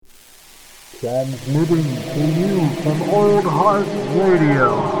Transmitting to you from Old Heart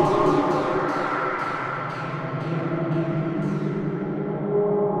Radio.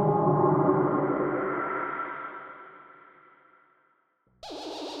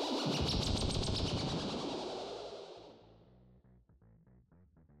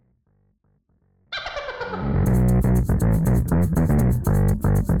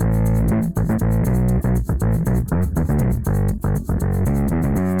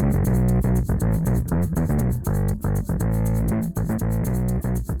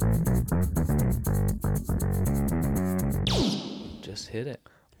 Just hit it.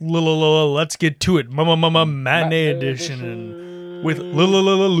 Let's get to it. Matinee edition with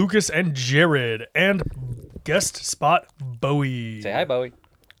Lucas and Jared and guest spot Bowie. Say hi, Bowie.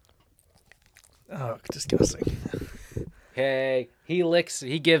 Oh, disgusting. Hey, he licks,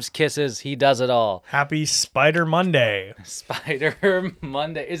 he gives kisses, he does it all. Happy Spider Monday. Spider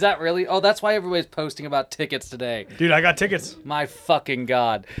Monday. Is that really? Oh, that's why everybody's posting about tickets today. Dude, I got tickets. My fucking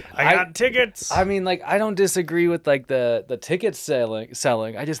God. I got tickets. I mean, like, I don't disagree with, like, the ticket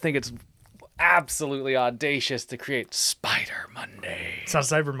selling. I just think it's absolutely audacious to create Spider Monday. It's not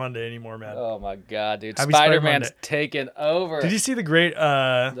Cyber Monday anymore, man. Oh, my God, dude. Happy Spider Spider-Man's Monday. taken over. Did you see the great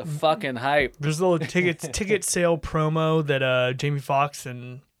The fucking hype. there's a little ticket sale promo that Jamie Foxx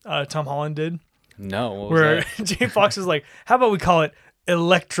and Tom Holland did? No, what was Where that? Jamie Foxx was like, how about we call it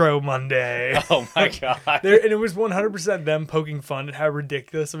Electro Monday? Oh, my God. And it was 100% them poking fun at how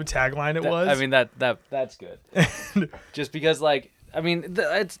ridiculous of a tagline it was. I mean, that's good. Just because, like, I mean,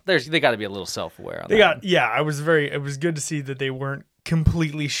 they got to be a little self-aware on that. it was good to see that they weren't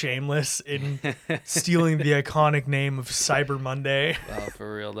completely shameless in stealing the iconic name of Cyber Monday. Oh,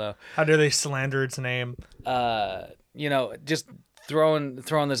 for real though. How dare they slander its name? Just throwing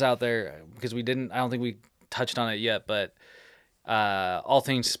this out there because I don't think we touched on it yet, but all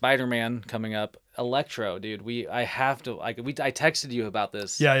things Spider-Man coming up. Electro, dude. I texted you about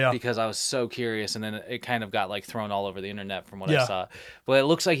this. Yeah. Because I was so curious, and then it kind of got like thrown all over the internet from what I Yeah. saw. But it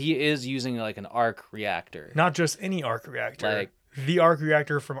looks like he is using like an arc reactor. Not just any arc reactor. Like- the arc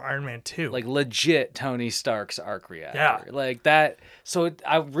reactor from Iron Man 2. Like legit Tony Stark's arc reactor. Yeah. Like that. So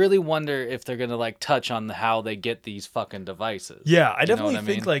I really wonder if they're going to like touch on how they get these fucking devices. Yeah, I You know definitely what I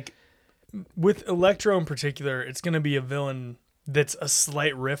think mean? like with Electro in particular, it's going to be a villain that's a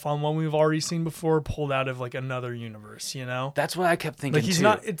slight riff on one we've already seen before, pulled out of like another universe, you know? That's what I kept thinking Like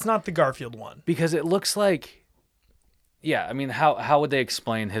too. it's not the Garfield one. Because it looks like, yeah, I mean, how would they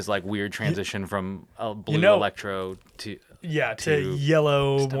explain his like weird transition from a blue Electro to Yeah, to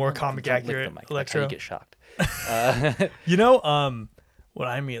yellow, more comic Don't lick the accurate mic. That's how Electro. you get shocked. What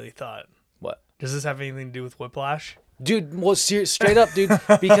I immediately thought. What? Does this have anything to do with Whiplash? Dude, well, straight up, dude,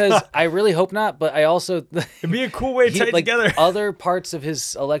 because I really hope not, but I also... It'd be a cool way to tie it like, together. Other parts of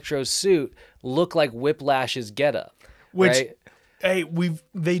his Electro suit look like Whiplash's getup. Which, right? hey,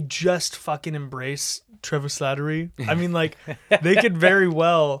 they just fucking embrace Trevor Slattery. I mean, like, they could very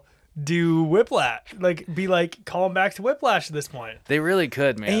well do Whiplash. Like, call him back to Whiplash at this point. They really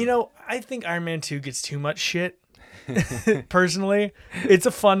could, man. And, I think Iron Man 2 gets too much shit. Personally, it's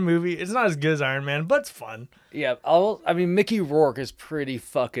a fun movie. It's not as good as Iron Man, but it's fun. Yeah, Mickey Rourke is pretty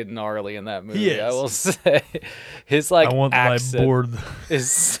fucking gnarly in that movie. He is. I will say, his like I want accent my board. is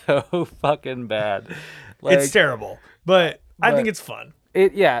so fucking bad. Like, It's terrible, but I think it's fun.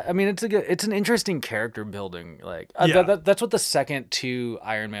 It's an interesting character building. Like that's what the second two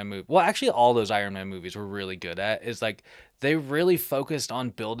Iron Man movies. Well, actually, all those Iron Man movies were really good at. Is like they really focused on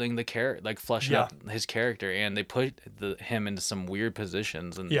building the character, like fleshing out his character, and they put him into some weird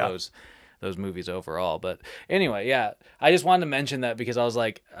positions in those movies overall. But anyway, I just wanted to mention that because I was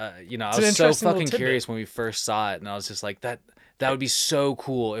like, I was so fucking curious when we first saw it, and I was just like that. That would be so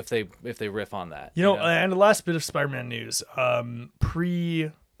cool if they riff on that. And the last bit of Spider-Man news,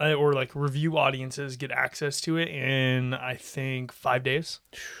 review audiences get access to it in, I think, 5 days.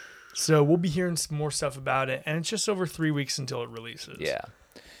 So we'll be hearing some more stuff about it, and it's just over 3 weeks until it releases. Yeah.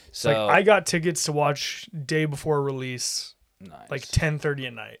 So I got tickets to watch day before release, nice. like 10:30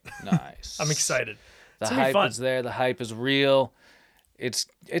 at night. Nice. I'm excited. The hype is there. The hype is real. It's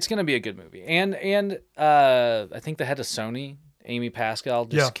gonna be a good movie. And I think the head of Sony, Amy Pascal,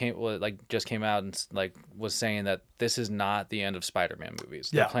 just came out and like was saying that this is not the end of Spider-Man movies.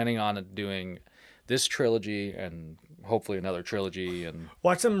 They're planning on doing this trilogy and hopefully another trilogy, and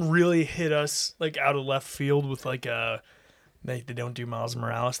watch them really hit us like out of left field with like they don't do Miles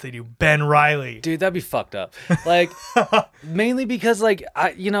Morales, they do Ben Reilly. Dude, that'd be fucked up. Like mainly because like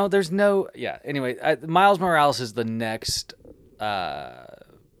there's no anyway, Miles Morales is the next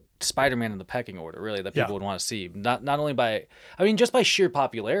Spider-Man in the pecking order, really, that people would want to see. Not only by, I mean, just by sheer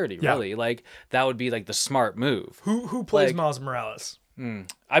popularity, really. Like, that would be like the smart move. Who plays Miles Morales?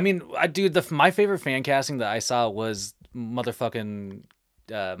 I mean, my favorite fan casting that I saw was motherfucking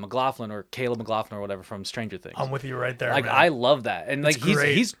McLaughlin or Caleb McLaughlin or whatever from Stranger Things. I'm with you right there. Like, man. I love that, and like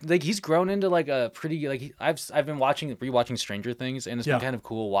It's he's grown into like a pretty like I've been rewatching Stranger Things, and it's been kind of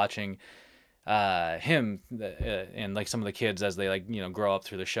cool watching him and like some of the kids as they like grow up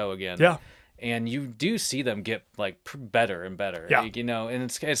through the show again. Yeah. And you do see them get like better and better, yeah. Like, and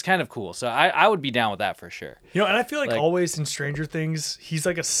it's kind of cool. So I would be down with that for sure. And I feel like always in Stranger Things, he's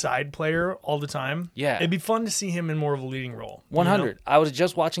like a side player all the time. Yeah, it'd be fun to see him in more of a leading role. 100. I was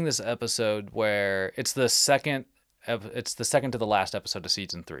just watching this episode where it's the second to the last episode of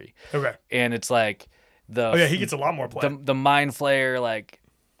season 3. Okay, and it's like he gets a lot more play. The Mind Flayer like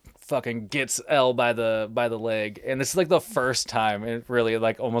fucking gets Elle by the leg, and this is like the first time in really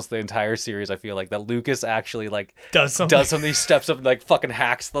like almost the entire series I feel like that Lucas actually like does something. He steps up and like fucking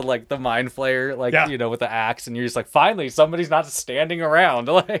hacks the Mind Flayer with the axe, and you're just like, finally somebody's not standing around.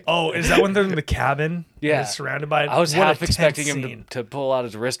 Like, oh, is that when they're in the cabin? Yeah, surrounded by. I was half expecting him to pull out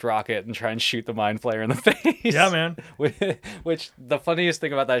his wrist rocket and try and shoot the Mind Flayer in the face. Yeah, man. Which the funniest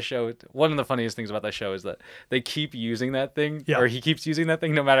thing about that show, one of the funniest things about that show is that they keep using that thing, or he keeps using that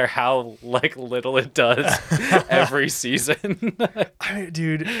thing no matter how like little it does every season.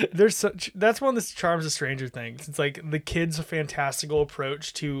 Dude, that's one of the charms of Stranger Things. It's like the kids' fantastical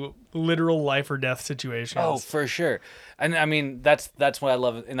approach to literal life or death situations. Oh, for sure. And I mean, that's what I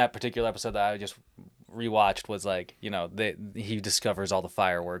love in that particular episode that I just rewatched was like, he discovers all the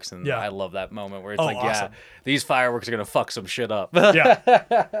fireworks, and I love that moment where it's like, awesome. These fireworks are gonna fuck some shit up.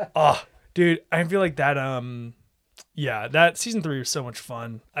 Yeah. Oh, dude, I feel like that that season 3 was so much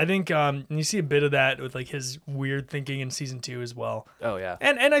fun. I think and you see a bit of that with like his weird thinking in season 2 as well. Oh yeah.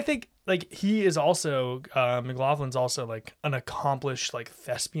 And I think like he is also McLaughlin's also like an accomplished like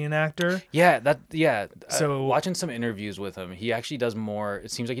thespian actor. Yeah, so watching some interviews with him, he actually does more.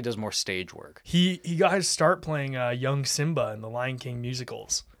 It seems like he does more stage work. He got his start playing young Simba in the Lion King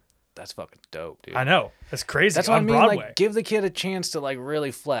musicals. That's fucking dope, dude. I know. That's crazy. That's what on I mean. Broadway. Like, give the kid a chance to like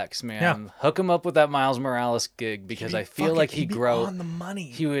really flex, man. Yeah. Hook him up with that Miles Morales gig because I feel like he'd grow on the money.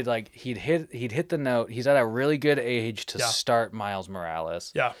 He would like he'd hit the note. He's at a really good age to start Miles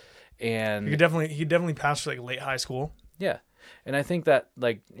Morales. Yeah. And he'd definitely pass for like late high school. Yeah. And I think that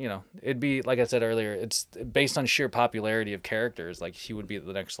like, it'd be like I said earlier, it's based on sheer popularity of characters. Like he would be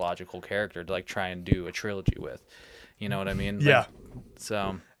the next logical character to like try and do a trilogy with. You know what I mean? Yeah.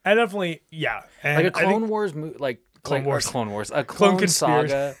 So I definitely, And like a Clone Wars movie, a Clone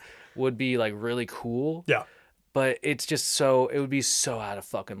Saga would be like really cool. Yeah. But it's just it would be so out of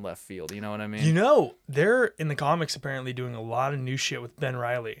fucking left field. You know what I mean? They're in the comics apparently doing a lot of new shit with Ben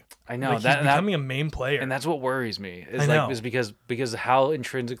Reilly. I know. Like, he's becoming a main player. And that's what worries me. Is because how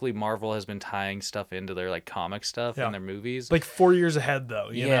intrinsically Marvel has been tying stuff into their like comic stuff and their movies. Like 4 years ahead though,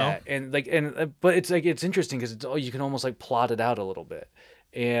 you know? But it's like it's interesting because you can almost like plot it out a little bit.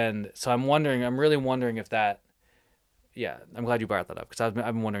 And so I'm really wondering if that. Yeah, I'm glad you brought that up because I've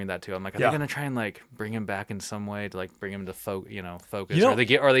been wondering that too. I'm like, are they gonna try and like bring him back in some way to like bring him to focus? Or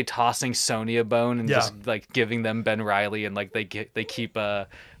are they tossing Sony a bone and just like giving them Ben Reilly and like they keep the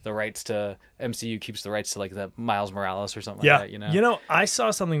rights to MCU keeps the rights to like the Miles Morales or something like that. I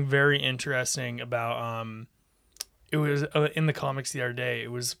saw something very interesting about it was in the comics the other day.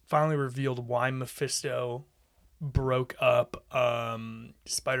 It was finally revealed why Mephisto broke up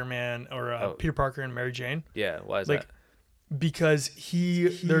Spider-Man or Peter Parker and Mary Jane. Yeah, why is that? Because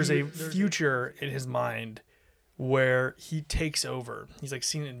there's a future in his mind where he takes over. He's like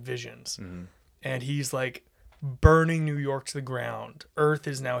seen it in visions. Mm-hmm. And he's like burning New York to the ground. Earth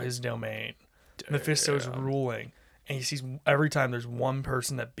is now his domain. Damn. Mephisto's ruling. And he sees every time there's one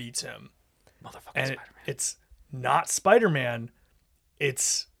person that beats him. Motherfucking and Spider-Man. It's not Spider-Man.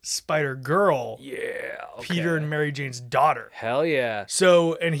 It's Spider-Girl. Yeah. Okay. Peter and Mary Jane's daughter. Hell yeah.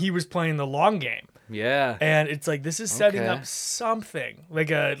 So, and he was playing the long game. Yeah. And it's like this is setting up something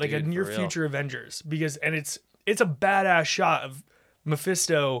like a near for future Avengers because it's a badass shot of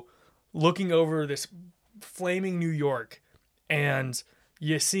Mephisto looking over this flaming New York, and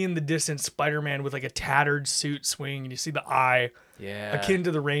you see in the distance Spider-Man with like a tattered suit swing, and you see the eye, akin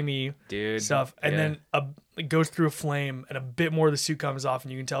to the Raimi stuff, and then it goes through a flame, and a bit more of the suit comes off,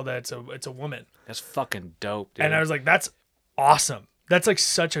 and you can tell that it's a woman. That's fucking dope, dude. And I was like, that's awesome. That's like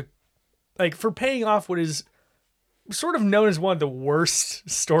such a for paying off what is sort of known as one of the worst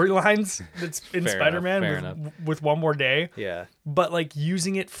storylines that's in Spider-Man with One More Day. Yeah. But like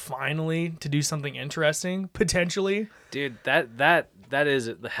using it finally to do something interesting, potentially. Dude, that that is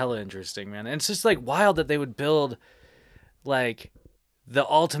the hella interesting, man. And it's just like wild that they would build like the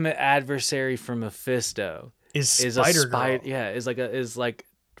ultimate adversary for Mephisto is Spider-Girl. Is like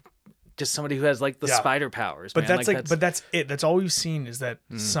just somebody who has like the spider powers. But man. but that's it. That's all we've seen is that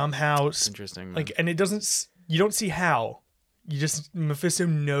somehow interesting. Man. Like, and it doesn't. You don't see how. You just Mephisto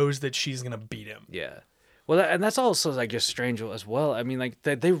knows that she's gonna beat him. Yeah. Well, and that's also like just strange as well. I mean, like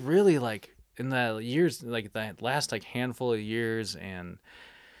they really like in the years, like the last like handful of years, and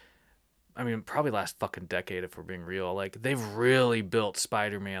I mean probably last fucking decade if we're being real. Like they've really built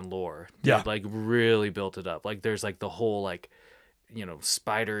Spider-Man lore. They've like really built it up. Like there's like the whole like, you know,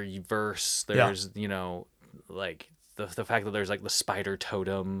 Spider-Verse. There's you know like the fact that there's like the Spider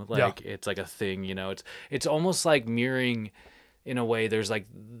Totem. Like it's like a thing. You know, it's almost like mirroring. In a way, there's like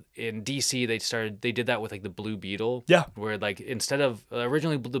in DC they did that with like the Blue Beetle. Yeah. Where like instead of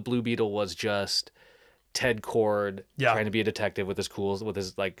originally the Blue Beetle was just Ted Kord trying to be a detective with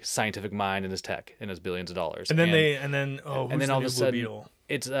his like scientific mind and his tech and his billions of dollars. And then all of a sudden Beetle?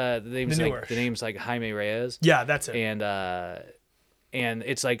 It's the name's like Jaime Reyes. Yeah, that's it. And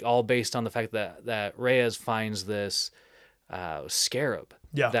it's like all based on the fact that Reyes finds this scarab.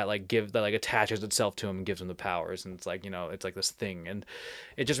 Yeah. That attaches itself to him and gives him the powers, and it's like, you know, it's like this thing, and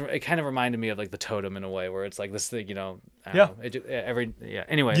it kind of reminded me of like the totem in a way, where it's like this thing, you know.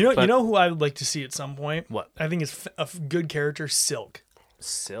 Anyway, you know who I would like to see at some point? What I think is a good character, Silk.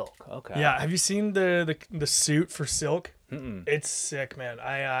 Silk, okay. Yeah, have you seen the suit for Silk? Mm-mm. It's sick, man.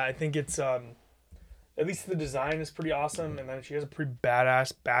 I think it's at least the design is pretty awesome, and then she has a pretty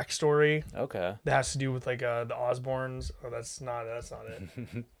badass backstory. Okay. That has to do with like the Osborns. Oh, that's not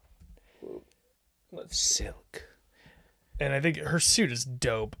it. Silk. And I think her suit is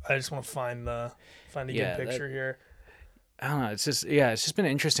dope. I just want to find a good picture here. I don't know. It's just been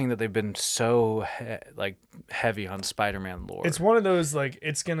interesting that they've been so heavy on Spider-Man lore. It's one of those like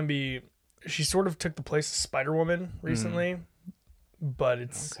it's gonna be. She sort of took the place of Spider-Woman recently, but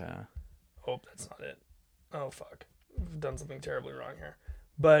it's okay. Oh, that's not it. Oh, fuck. I've done something terribly wrong here.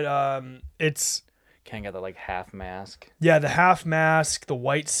 But it's... Can't get the, like, half mask. Yeah, the half mask, the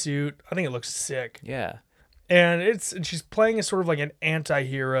white suit. I think it looks sick. Yeah. And she's playing as sort of like an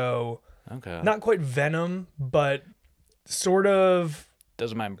anti-hero. Okay. Not quite Venom, but sort of...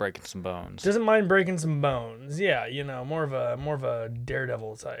 Doesn't mind breaking some bones. Yeah, you know, more of a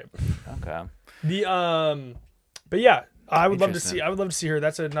Daredevil type. Okay. But yeah... I would love to see her.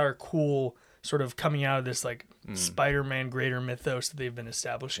 That's another cool sort of coming out of this like Spider-Man greater mythos that they've been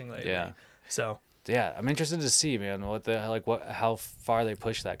establishing lately. Yeah. So yeah, I'm interested to see, man, how far they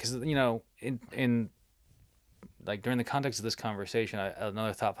push that, because you know, in like during the context of this conversation,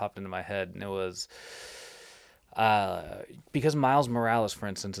 another thought popped into my head, and it was because Miles Morales, for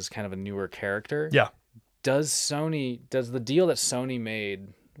instance, is kind of a newer character. Yeah. Does the deal that Sony made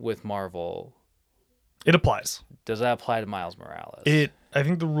with Marvel? It applies. Does that apply to Miles Morales? I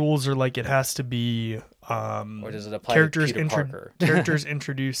think the rules are like it has to be or does it apply to Peter Parker? Characters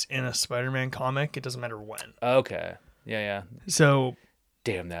introduced in a Spider-Man comic. It doesn't matter when. Okay. Yeah. So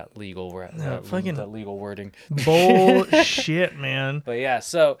damn that legal that legal wording. Bullshit, man. But yeah,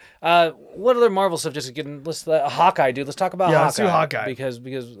 so what other Marvel stuff? Just getting Hawkeye, dude. Let's talk about Hawkeye. Let's do Hawkeye because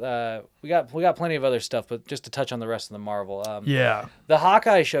we got plenty of other stuff, but just to touch on the rest of the Marvel. The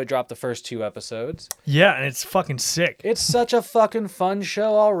Hawkeye show dropped the first 2 episodes. Yeah, and it's fucking sick. It's such a fucking fun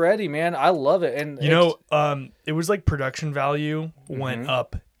show already, man. I love it, and it was like production value went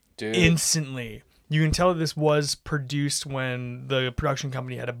up instantly. You can tell that this was produced when the production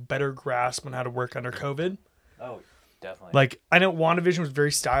company had a better grasp on how to work under COVID. Oh, definitely. Like, I know WandaVision was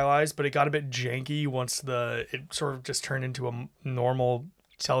very stylized, but it got a bit janky once it sort of just turned into a normal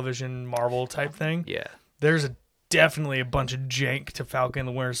television Marvel type thing. Yeah. There's definitely a bunch of jank to Falcon and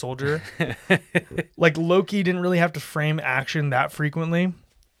the Winter Soldier. Like, Loki didn't really have to frame action that frequently,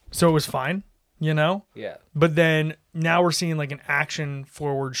 so it was fine, you know? Yeah. But then now we're seeing like an action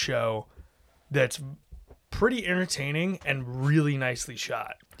forward show that's pretty entertaining and really nicely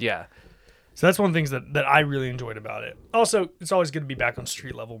shot. Yeah. So that's one of the things that I really enjoyed about it. Also, it's always good to be back on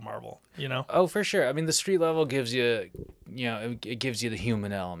street level Marvel, you know? Oh, for sure. I mean, the street level gives you, it gives you the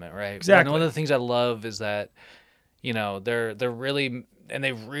human element, right? Exactly. And one of the things I love is that, you know, they're really, and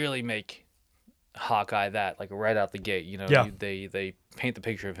they really make Hawkeye that, like, right out the gate. You know, they paint the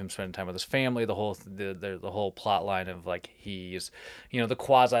picture of him spending time with his family, the whole plot line of like he's, you know, the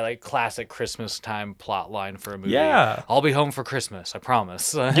quasi like classic Christmas time plot line for a movie. Yeah, I'll be home for Christmas, I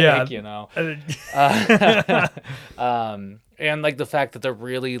promise. Yeah. Like, you know, and like the fact that they're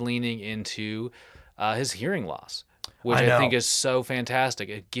really leaning into his hearing loss, which I think is so fantastic.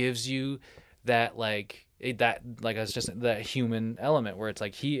 It gives you that like that like it's just that human element where it's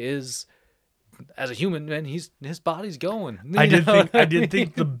like he is as a human man, his body's going. I did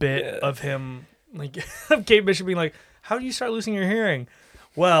think the bit of him like of Kate Bishop being like, how do you start losing your hearing?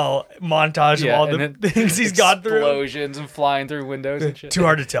 Well, montage of all the things he's gone through. Explosions and flying through windows and shit. Too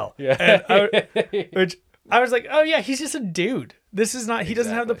hard to tell. Yeah. Which I was like, oh yeah, he's just a dude. This is not, he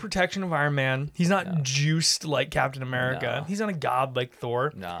doesn't have the protection of Iron Man. He's not juiced like Captain America. No. He's not a god like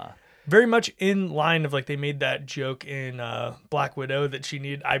Thor. Nah. Very much in line of like they made that joke in Black Widow that she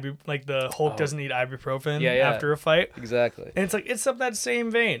needed like the Hulk doesn't need ibuprofen after a fight. Exactly. And it's like it's of that same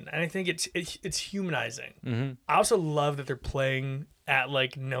vein, and I think it's humanizing. Mm-hmm. I also love that they're playing at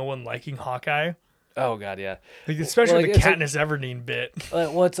like no one liking Hawkeye, Oh god, yeah. like especially Well, like, the it's like- Katniss Everdeen bit.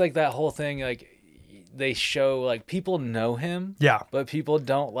 Well, it's like that whole thing. Like they show like people know him, Yeah, but people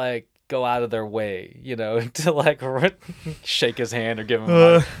don't like go out of their way, you know, to like shake his hand or give him.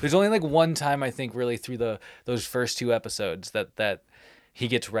 A hug. There's only like one time I think really through those first 2 episodes that he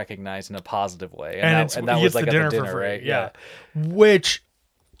gets recognized in a positive way, and that he was gets like the at dinner the dinner, for free. right? Yeah. Which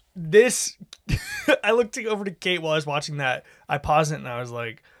this I looked over to Kate while I was watching that. I paused it and I was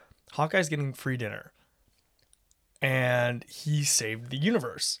like, Hawkeye's getting free dinner. And he saved the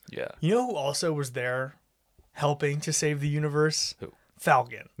universe. Yeah. You know who also was there helping to save the universe? Who?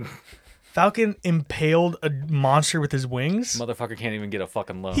 Falcon. Falcon impaled a monster with his wings. Motherfucker can't even get a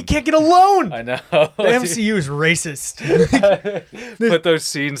fucking loan. He can't get a loan. I know. The MCU is racist. Put those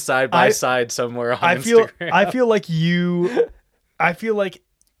scenes side by side somewhere on Instagram. I feel like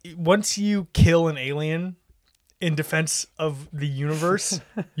once you kill an alien in defense of the universe,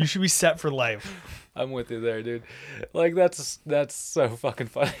 you should be set for life. I'm with you there, dude. Like that's so fucking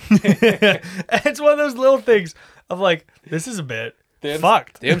funny. It's one of those little things of like, this is a bit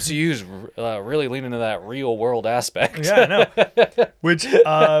fucked. The MCU's really leaning into that real world aspect. Yeah, I know. Which,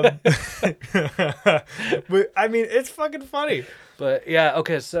 but I mean, it's fucking funny. But yeah,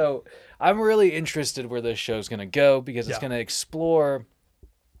 okay. So I'm really interested where this show's gonna go because it's gonna explore.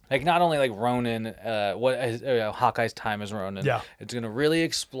 Like not only like Ronan, Hawkeye's time as Ronan. Yeah. It's gonna really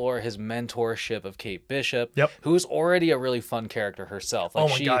explore his mentorship of Kate Bishop. Yep. Who's already a really fun character herself. Like Oh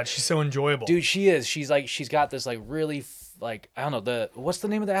my god, she's so enjoyable. dude, she is. She's got this like really like I don't know what's the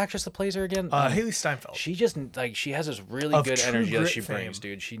name of the actress that plays her again? Haley Steinfeld. She just like she has this really Of good True energy that Grit she brings,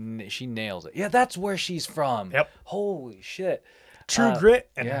 fame. dude. She nails it. Yeah, that's where she's from. Yep. Holy shit. True Grit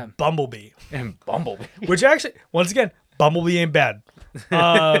and Bumblebee. And Bumblebee. Which actually, once again, Bumblebee ain't bad.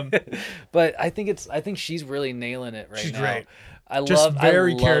 But I think she's really nailing it right She's now. great. I Just love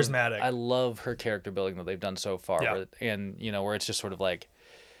very I love- charismatic. I love her character building that they've done so far. Yeah. Where it's just sort of like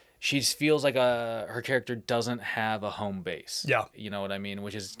she feels like her character doesn't have a home base. Yeah. You know what I mean?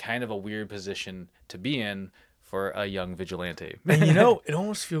 Which is kind of a weird position to be in for a young vigilante. And you know, it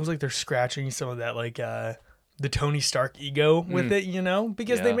almost feels like they're scratching some of that, like the Tony Stark ego with it, you know,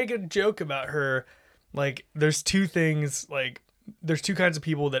 because they Yeah. make a joke about her. Like, there's two kinds of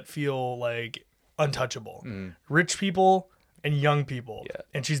people that feel like untouchable: rich people and young people. Yeah.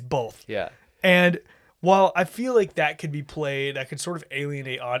 And she's both. Yeah. And while I feel like that could be played, that could sort of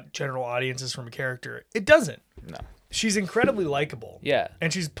alienate general audiences from a character, it doesn't. No. She's incredibly likable. Yeah.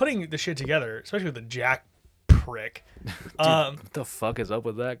 And she's putting the shit together, especially with the Jack prick. What the fuck is up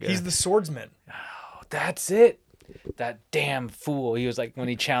with that guy? He's the swordsman. That's it. That damn fool. He was like when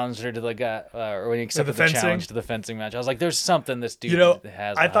he challenged her to the guy, or when he accepted the fencing? challenge to the fencing match. I was like, "There's something this dude You know,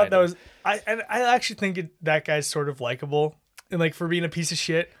 has." I thought behind that him. was I actually think that guy's sort of likable, and like for being a piece of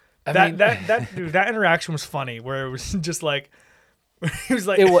shit. I That mean- that interaction was funny, where it was just like he was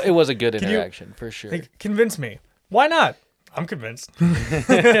like, It was a good you- interaction for sure. like, convince me. Why not? I'm convinced.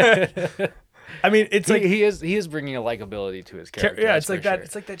 I mean, it's like he is bringing a likability to his character. yeah, that's it's like for that. sure.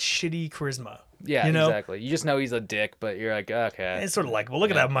 It's like that shitty charisma. Yeah, you know? exactly. You just know he's a dick, but you're like, okay. It's sort of likable.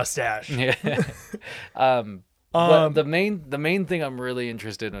 Look at that mustache. Yeah. But the main thing I'm really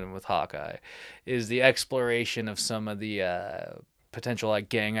interested in with Hawkeye is the exploration of some of the potential like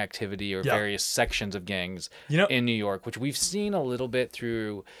gang activity or Yeah. various sections of gangs You know- in New York, which we've seen a little bit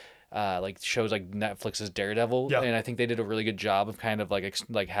through like shows like Netflix's Daredevil, Yeah. and I think they did a really good job of kind of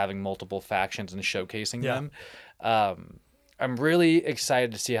like having multiple factions and showcasing Yeah. them. I'm really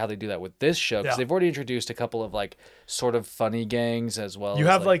excited to see how they do that with this show because Yeah. they've already introduced a couple of like sort of funny gangs as well. You as,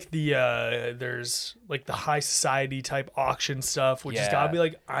 have like the there's like the high society type auction stuff, which has Yeah. got to be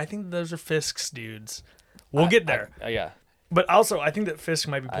like, I think those are Fisk's dudes. We'll get there. Yeah. But also, I think that Fisk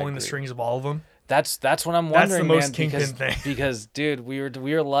might be pulling the agree. strings of all of them. That's what I'm That's the wondering, most man. Kingpin thing. Because, dude, we were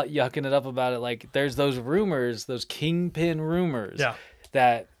yucking it up about it. Like, there's those rumors, those Kingpin rumors, Yeah.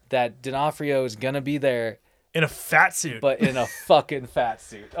 that D'Onofrio is gonna be there in a fat suit, but in a fucking fat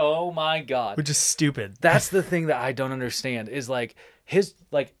suit. Oh my god. which is stupid. That's the thing that I don't understand is like his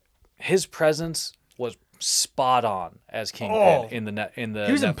presence was spot on as Kingpin in the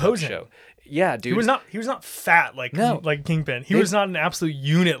He was Netflix imposing. show. Yeah, dude. He was not fat like Kingpin. He was not an absolute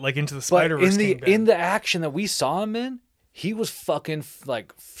unit like Into the Spider-Verse. In the action that we saw him in, he was fucking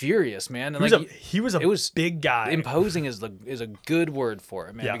like furious, man. And He was a big guy. Imposing is a good word for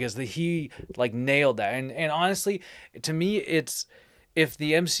it, man, because he like nailed that. And honestly, to me, it's if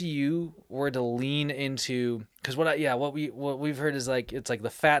the MCU were to lean into, because what we've heard is like it's like the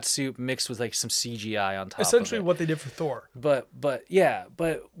fat suit mixed with like some CGI on top. Essentially, of it. what they did for Thor. But what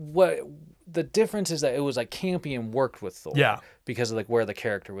the difference is that it was like campy and worked with Thor. Yeah. Because of like where the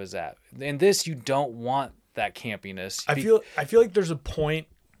character was at. In this, you don't want that campiness. I feel like there's a point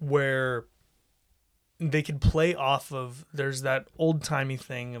where they could play off of. There's that old timey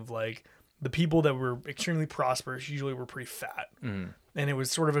thing of like the people that were extremely prosperous usually were pretty fat, and it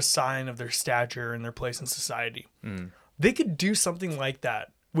was sort of a sign of their stature and their place in society. They could do something like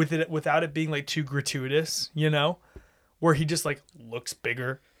that with it without it being like too gratuitous, you know, where he just like looks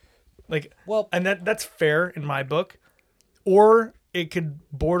bigger, like and that's fair in my book, or it could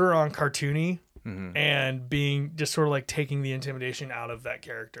border on cartoony. And being just sort of like taking the intimidation out of that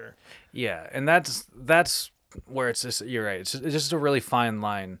character. Yeah, and that's where it's just, you're right. It's just a really fine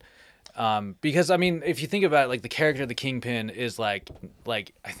line. Because I mean, if you think about it, like the character of the Kingpin is like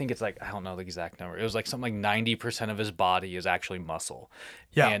I think it's like, I don't know the exact number. It was like something like 90% of his body is actually muscle.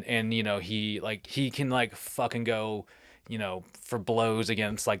 Yeah. And you know, he can like fucking go, you know, for blows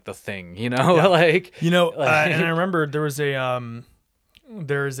against like the Thing, you know, and I remember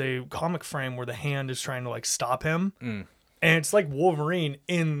there's a comic frame where the Hand is trying to like stop him. And it's like Wolverine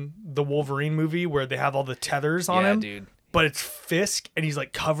in the Wolverine movie where they have all the tethers on him. Dude. But it's Fisk and he's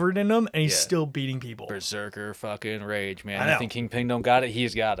like covered in them and he's still beating people. Berserker fucking rage, man. I know. You think Kingpin don't got it?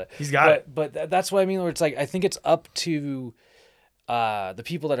 He's got it. He's got it. But that's what I mean, where it's like, I think it's up to the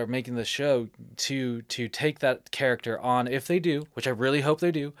people that are making the show to take that character on, if they do, which I really hope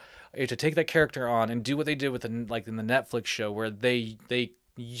they do, to take that character on and do what they did with in the Netflix show, where they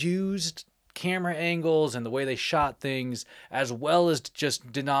used camera angles and the way they shot things, as well as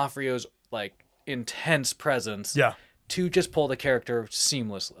just D'Onofrio's like intense presence, to just pull the character off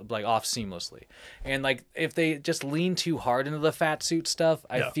seamlessly. And like if they just lean too hard into the fat suit stuff,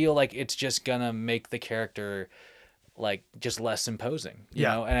 I feel like it's just gonna make the character like just less imposing, you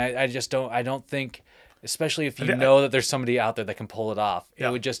know. And I don't think, especially if you know that there's somebody out there that can pull it off, it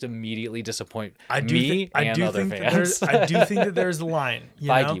would just immediately disappoint me and other fans. I do think that there's a line.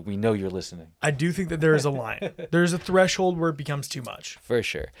 Feige, we know you're listening. I do think that there is a line. There's a threshold where it becomes too much. For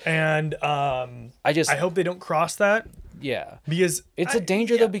sure. And I hope they don't cross that. Yeah. Because it's a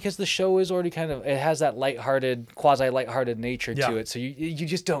danger though, because the show is already kind of, it has that quasi-lighthearted nature to it. So you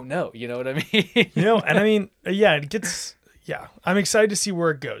just don't know, you know what I mean? And I mean, it gets... Yeah, I'm excited to see where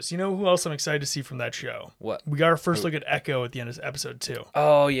it goes. You know who else I'm excited to see from that show? What? We got our first look at Echo at the end of episode 2.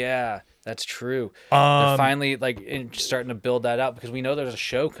 Oh, yeah. That's true. They're finally starting to build that out, because we know there's a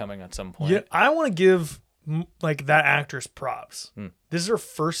show coming at some point. Yeah, I want to give like that actress props. This is her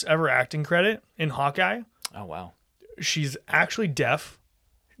first ever acting credit in Hawkeye. Oh, wow. She's actually deaf.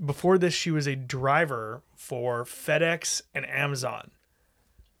 Before this, she was a driver for FedEx and Amazon.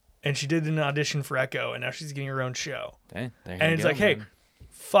 And she did an audition for Echo, and now she's getting her own show. And it's like, hey,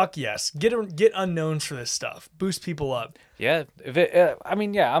 fuck yes, get unknowns for this stuff, boost people up. Yeah,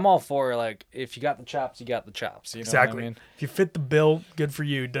 I'm all for, like, if you got the chops, you got the chops. You know exactly. What I mean? If you fit the bill, good for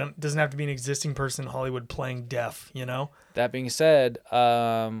you. Doesn't have to be an existing person in Hollywood playing deaf. You know. That being said,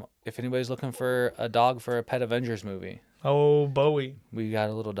 if anybody's looking for a dog for a Pet Avengers movie. Oh, Bowie. We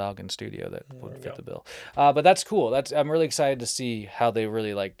got a little dog in studio that would fit the bill. But that's cool. I'm really excited to see how they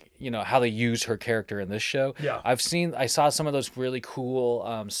really how they use her character in this show. Yeah. I saw some of those really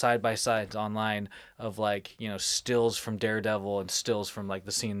cool side-by-sides online of stills from Daredevil and stills from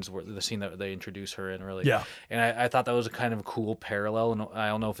the scene that they introduce her in, really. Yeah. And I thought that was a kind of cool parallel, and I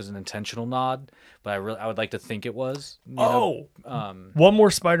don't know if it's an intentional nod, but I would like to think it was. One more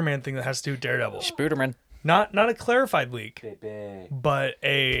Spider-Man thing that has to do with Daredevil. Spider-Man. Not a clarified leak, but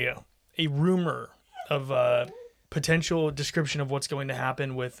a rumor of a potential description of what's going to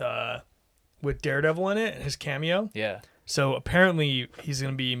happen with Daredevil in it and his cameo. Yeah. So apparently he's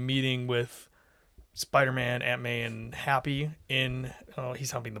going to be meeting with Spider-Man, Aunt May, and Happy in... Oh, he's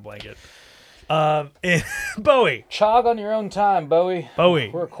humping the blanket. In Bowie. Chog on your own time, Bowie.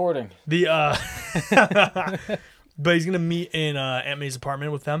 We're recording. But he's going to meet in Aunt May's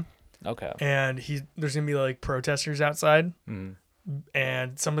apartment with them. Okay. And there's going to be protesters outside.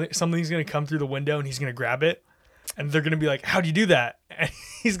 and something's gonna come through the window, and he's gonna grab it, and they're gonna be like, "How'd you do that?" And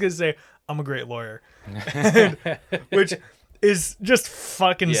he's gonna say, "I'm a great lawyer," which is just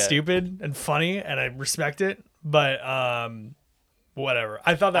fucking stupid and funny, and I respect it. But whatever.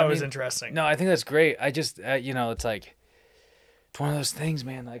 I thought that was interesting. No, I think that's great. I just it's like it's one of those things,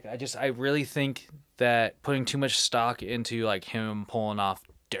 man. Like I really think that putting too much stock into like him pulling off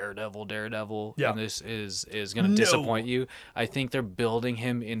Daredevil and this is going to disappoint you. I think they're building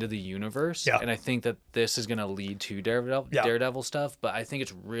him into the universe, and I think that this is going to lead to Daredevil stuff, but I think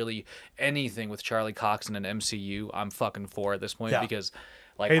it's really anything with Charlie Cox in an MCU I'm fucking for at this point because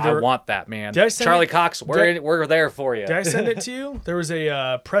like I want that, man. Charlie Cox, we're there for you. Did I send it to you? There was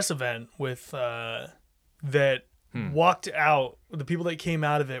a press event with that walked out. The people that came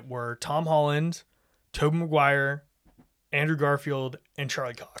out of it were Tom Holland, Tobey Maguire, Andrew Garfield, and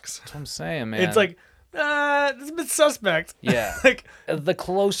Charlie Cox. That's what I'm saying, man. It's like, it's a bit suspect. Yeah. Like the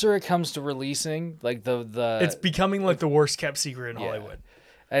closer it comes to releasing, like the it's becoming like the worst kept secret in Hollywood.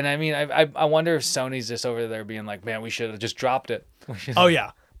 And I mean, I wonder if Sony's just over there being like, man, we should have just dropped it. Oh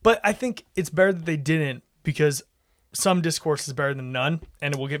yeah, but I think it's better that they didn't, because some discourse is better than none,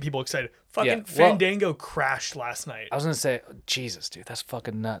 and it will get people excited. Fucking Fandango crashed last night. I was gonna say, Jesus, dude, that's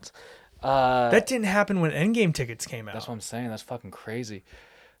fucking nuts. That didn't happen when Endgame tickets came out. That's what I'm saying. That's fucking crazy.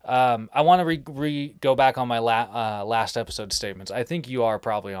 I want to go back on my last episode statements. I think you are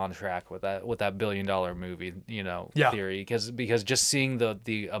probably on track with that $1 billion movie, theory, because just seeing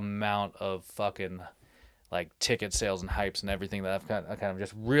the amount of fucking like ticket sales and hypes and everything that I've kind of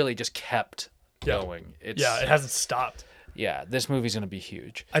just really just kept going. It hasn't stopped. Yeah, this movie's gonna be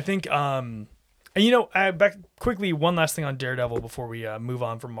huge. I think. And back quickly, one last thing on Daredevil before we move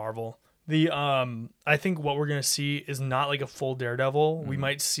on from Marvel. I think what we're gonna see is not like a full Daredevil. Mm-hmm. We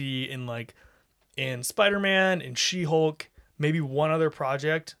might see in Spider-Man, in She-Hulk, maybe one other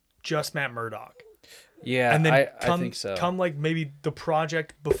project, just Matt Murdock. Yeah, and then I think so. Come like maybe the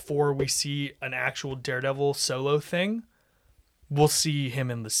project before we see an actual Daredevil solo thing, we'll see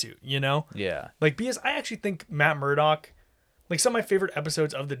him in the suit. Yeah. Like, because I actually think Matt Murdock, like some of my favorite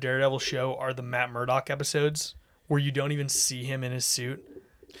episodes of the Daredevil show are the Matt Murdock episodes where you don't even see him in his suit.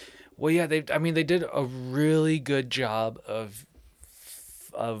 Well, yeah, they did a really good job of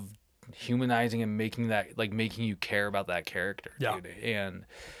humanizing and making you care about that character, dude. And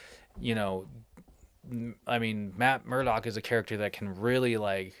I mean, Matt Murdock is a character that can really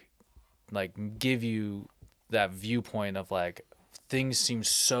like give you that viewpoint of like things seem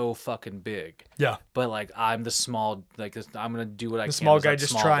so fucking big. Yeah. But like I'm the small, like I'm gonna do what I can. The small guy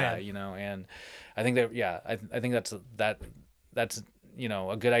just trying. And I think that I think that's a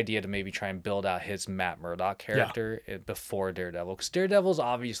good idea to maybe try and build out his Matt Murdock character before Daredevil, because Daredevil's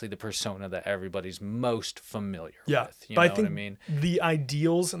obviously the persona that everybody's most familiar with. But I think the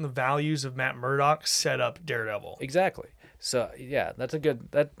ideals and the values of Matt Murdock set up Daredevil. Exactly. So yeah, that's a good.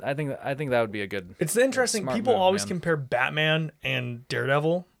 I think that would be a good. It's interesting. People always compare Batman and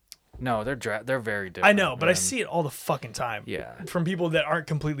Daredevil. No, they're very different. I know, but I see it all the fucking time. Yeah. From people that aren't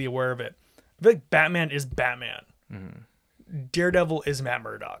completely aware of it. I feel like Batman is Batman. Mm-hmm. Daredevil is Matt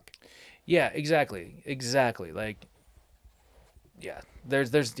Murdock. Yeah, exactly. Like, yeah,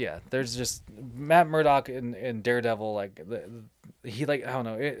 there's just Matt Murdock and Daredevil. Like, he I don't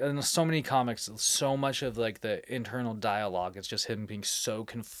know. In so many comics, so much of like the internal dialogue, it's just him being so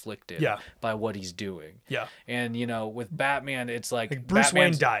conflicted by what he's doing. Yeah, and with Batman, it's like Bruce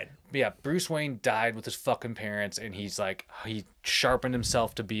Wayne died. Yeah, Bruce Wayne died with his fucking parents, and he sharpened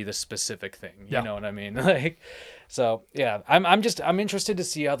himself to be the specific thing. You know what I mean? Like, so yeah, I'm interested to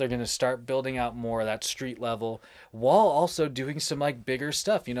see how they're gonna start building out more of that street level while also doing some like bigger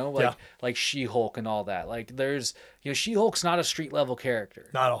stuff. Like She-Hulk and all that. Like there's She-Hulk's not a street level character.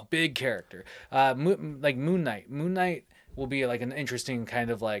 Not at all. Big character. Like Moon Knight. Moon Knight will be like an interesting kind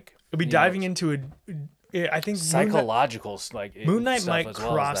of like. It'll be diving into I think psychological Moon Knight might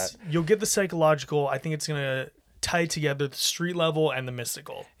cross. You'll get the psychological. I think it's gonna tie together the street level and the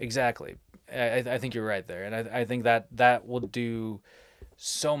mystical. Exactly. I think you're right there, and I think that will do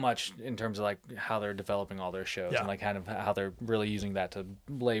so much in terms of like how they're developing all their shows and like kind of how they're really using that to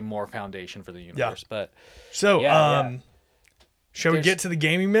lay more foundation for the universe. But so shall we get to the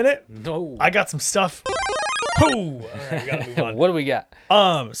gaming minute? No, I got some stuff. Oh, all right, we gotta move on. What do we got?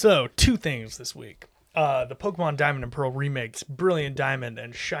 So 2 things this week. The Pokemon Diamond and Pearl remakes, Brilliant Diamond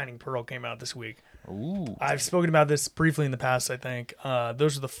and Shining Pearl, came out this week. Ooh. I've spoken about this briefly in the past, I think.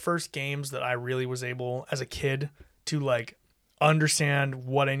 Those are the first games that I really was able, as a kid, to like understand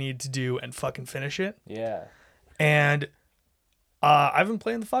what I needed to do and fucking finish it. Yeah. And I've been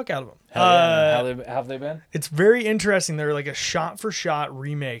playing the fuck out of them. How have they been? It's very interesting. They're like a shot-for-shot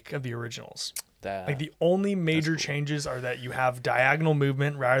remake of the originals. Like the only major changes are that you have diagonal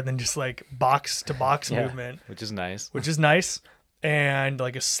movement rather than just like box-to-box movement. Which is nice. And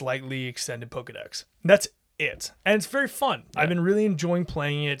like a slightly extended Pokedex. That's it. And it's very fun. I've been really enjoying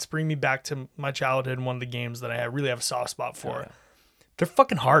playing it. It's bringing me back to my childhood and one of the games that I really have a soft spot for. They're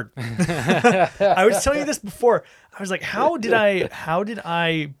fucking hard. I was telling you this before. I was like, how did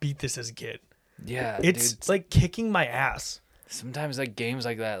I beat this as a kid? Yeah, it's like kicking my ass. Sometimes like games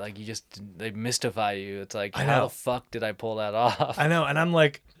like that, like they mystify you. It's like, I how know. the fuck did I pull that off? I know, and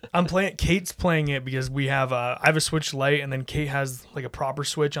I'm playing. Kate's playing it because we have I have a Switch Lite, and then Kate has like a proper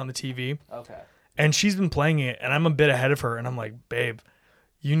Switch on the TV. Okay. And she's been playing it, and I'm a bit ahead of her, and I'm like, babe,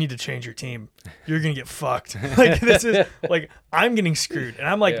 you need to change your team. You're gonna get fucked. Like this is like I'm getting screwed, and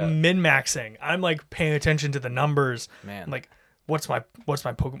I'm like min-maxing. I'm like paying attention to the numbers. Man, I'm like, what's my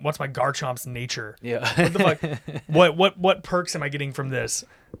Garchomp's nature? Yeah. What the fuck? What perks am I getting from this?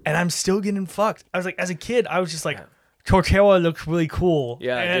 And I'm still getting fucked. I was like, as a kid, I was just like, Torterra looks really cool.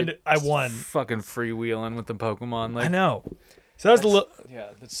 Yeah, and dude, I won. Fucking freewheeling with the Pokemon. Like, I know. So that was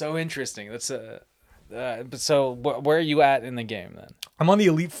that's so interesting. That's but so where are you at in the game then? I'm on the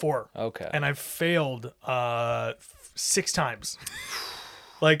Elite Four. Okay. And I've failed 6 times.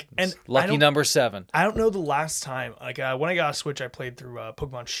 Like, and lucky number 7. I don't know the last time. Like when I got a Switch, I played through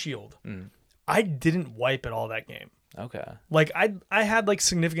Pokemon Shield. I didn't wipe at all that game. Okay. Like I had like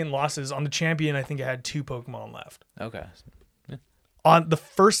significant losses on the champion. I think I had 2 Pokemon left. Okay. Yeah. On the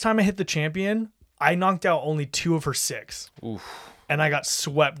first time I hit the champion, I knocked out only 2 of her 6. Oof. And I got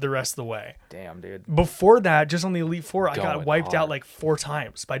swept the rest of the way. Damn, dude. Before that, just on the Elite Four, I got Going wiped hard. out like 4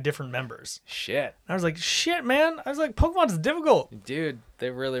 times by different members. Shit. And I was like, shit, man. I was like, Pokemon's difficult. Dude,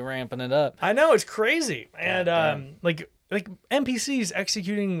 they're really ramping it up. I know, it's crazy. And damn. like NPCs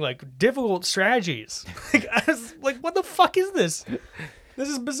executing like difficult strategies. Like I was like, what the fuck is this? This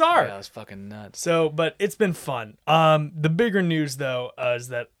is bizarre. Yeah, it's fucking nuts. So, but it's been fun. The bigger news though is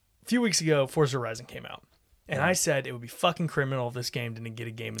that a few weeks ago, Forza Horizon came out. And I said it would be fucking criminal if this game didn't get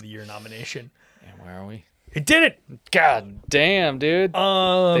a Game of the Year nomination. And where are we? It did it. God damn, dude.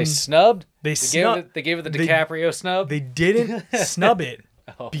 They snubbed? They gave it the DiCaprio snub? They didn't snub it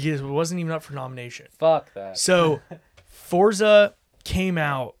Oh. because it wasn't even up for nomination. Fuck that. So Forza came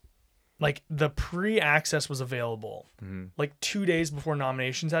out, like the pre-access was available like 2 days before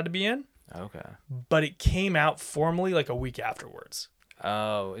nominations had to be in, Okay. but it came out formally like a week afterwards.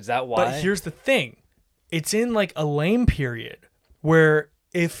 Oh, is that why? But here's the thing. It's in like a lame period where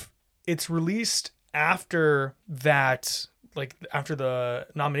if it's released after that, like after the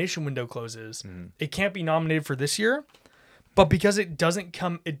nomination window closes, it can't be nominated for this year. But because it didn't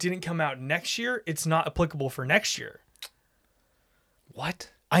come out next year, it's not applicable for next year.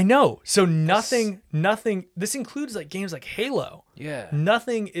 What? I know. So nothing, this includes like games like Halo. Yeah.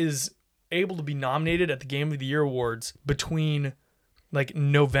 Nothing is able to be nominated at the Game of the Year awards between like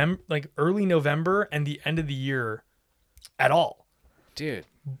November, like early November and the end of the year at all. Dude,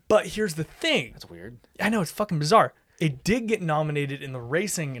 But here's the thing. that's weird. I know, it's fucking bizarre. It did get nominated in the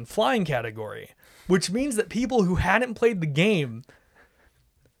racing and flying category, which means that people who hadn't played the game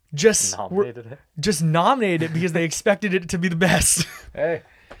just nominated it because they expected it to be the best. Hey.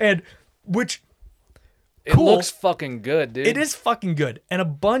 And which It cool. looks fucking good, dude. It is fucking good. And a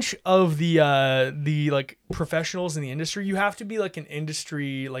bunch of the like professionals in the industry, you have to be like an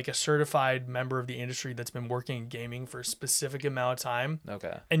industry, like a certified member of the industry that's been working in gaming for a specific amount of time.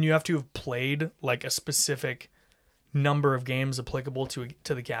 Okay. And you have to have played like a specific number of games applicable to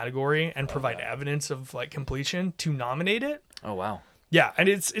the category and provide evidence of like completion to nominate it. Oh, wow. Yeah, and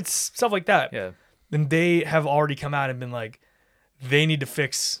it's stuff like that. Yeah. And they have already come out and been like, they need to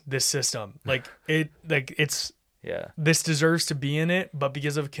fix this system. It's Yeah. this deserves to be in it, but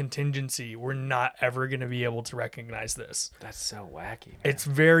because of contingency, we're not ever going to be able to recognize this. That's so wacky, man. It's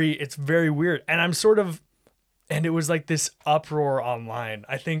very weird. And and it was like this uproar online.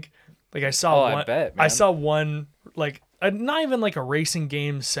 I think like I saw one, I bet, I man. saw one like not even like a racing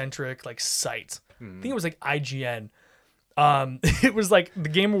game centric like site. I think it was like IGN. It was like the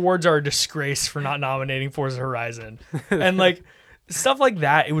Game Awards are a disgrace for not nominating Forza Horizon. And like stuff like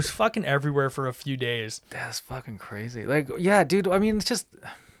that. It was fucking everywhere for a few days. That's fucking crazy. Like, yeah, dude. I mean, it's just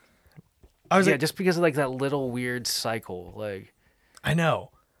I was like, just because of like that little weird cycle. Like, I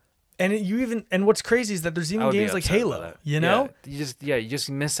know. And and what's crazy is that there's I even would be games like upset by Halo, that. you know? Yeah, you just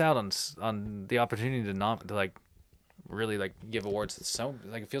miss out on the opportunity to like really like give awards to so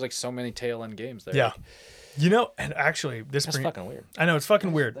like it feels like so many tail end games there. Yeah. Like, You know, and actually that's fucking weird. I know it's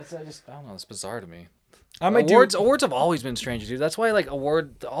fucking weird. That's I don't know. It's bizarre to me. Awards have always been strange, dude. That's why like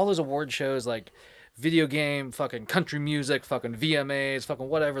all those award shows like video game, fucking country music, fucking VMAs, fucking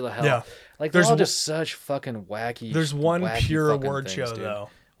whatever the hell. Yeah. Like they're all just such fucking wacky. There's one wacky pure fucking award things, show dude. though.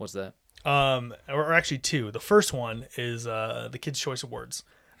 What's that? Or actually two. The first one is the Kids' Choice Awards,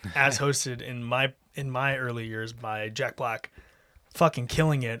 as hosted in my early years by Jack Black, fucking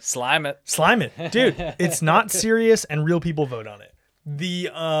killing it. Slime it, dude. It's not serious, and real people vote on it.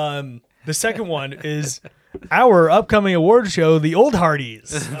 The second one is our upcoming award show, the Old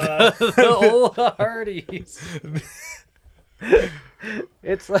Hardies. The Old Hardies.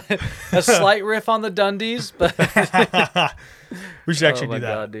 It's like a slight riff on the Dundies, but we should actually oh my do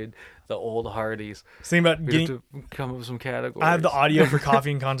that. God, dude. The Old Hardies. Thinking about We have to come up with some categories. I have the audio for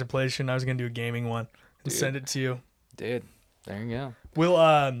Coffee and Contemplation. I was gonna do a gaming one and send it to you. Dude, there you go. We'll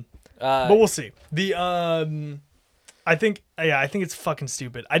but we'll see. I think it's fucking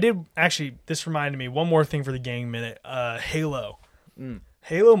stupid. This reminded me one more thing for the gaming minute. Halo.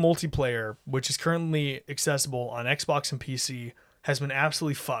 Halo multiplayer, which is currently accessible on Xbox and PC, has been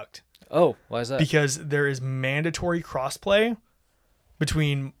absolutely fucked. Oh, why is that? Because there is mandatory crossplay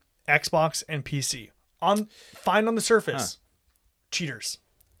between Xbox and PC. Fine on the surface. Cheaters.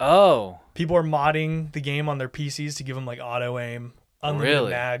 Oh. People are modding the game on their PCs to give them like auto aim, unlimited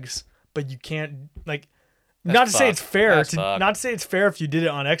mags, but you can't like. Not to say it's fair. Not to say it's fair if you did it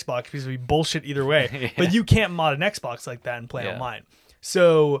on Xbox because it'd be bullshit either way. Yeah. But you can't mod an Xbox like that and play online.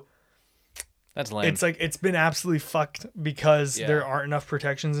 So that's lame. it's like it's been absolutely fucked because there aren't enough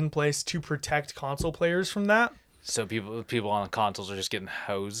protections in place to protect console players from that. So people on consoles are just getting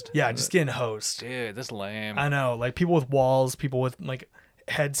hosed. Yeah, just getting hosed. Dude, that's lame. I know, like people with walls, people with like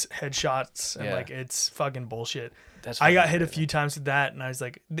headshots, and like it's fucking bullshit. I got hit a few times with that, and I was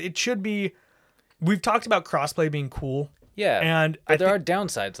like, it should be. We've talked about crossplay being cool. Yeah, and there are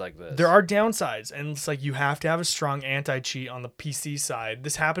downsides like this. There are downsides, and it's like you have to have a strong anti-cheat on the PC side.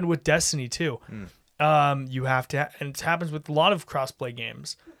 This happened with Destiny too. You have to, and it happens with a lot of crossplay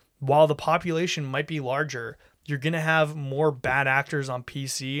games. While the population might be larger, you're gonna have more bad actors on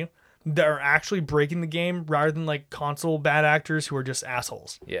PC that are actually breaking the game rather than like console bad actors who are just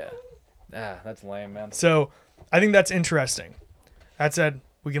assholes. Yeah, that's lame, man. So I think that's interesting. That said,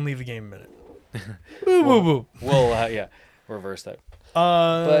 we can leave the game a minute. Boo. We'll reverse that.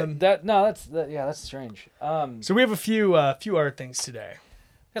 But that's strange. So we have a few other things today.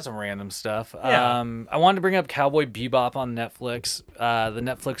 Got some random stuff. Yeah. I wanted to bring up Cowboy Bebop on Netflix. The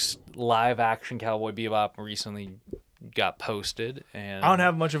Netflix live action Cowboy Bebop recently got posted, and I don't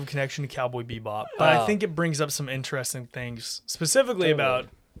have much of a connection to Cowboy Bebop, but I think it brings up some interesting things, specifically about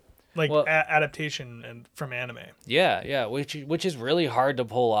like adaptation and from anime. Yeah, which is really hard to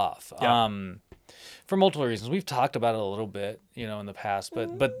pull off. Yeah. For multiple reasons. We've talked about it a little bit, in the past,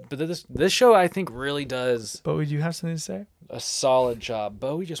 but this show I think really does. Bowie, do you have something to say? A solid job.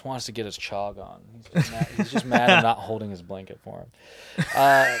 Bowie just wants to get his chog on. He's just mad I'm not holding his blanket for him.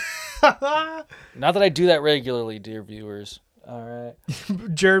 Not that I do that regularly, dear viewers. All right.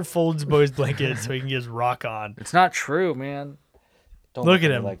 Jared folds Bowie's blanket so he can get his rock on. It's not true, man. Don't look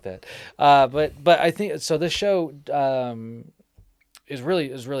at him like that. But I think so. This show is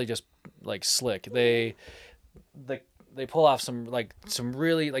really just like slick. They pull off some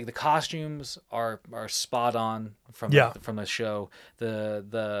really like the costumes are spot on from the show.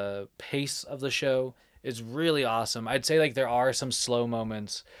 The pace of the show is really awesome. I'd say like there are some slow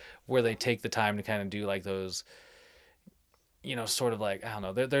moments where they take the time to kind of do like those, sort of like, I don't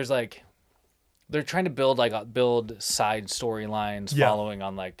know. There's like they're trying to build side storylines following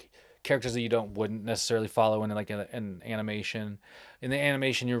on like characters that you wouldn't necessarily follow in like an animation. In the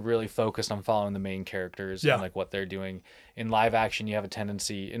animation, you're really focused on following the main characters and like what they're doing. In live action, you have a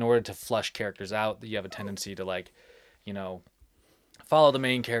tendency, in order to flesh characters out, you have a tendency to like, follow the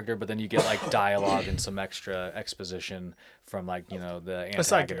main character, but then you get like dialogue and some extra exposition from like, the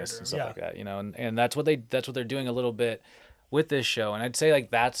antagonists and stuff like that, and that's what they're doing a little bit with this show. And I'd say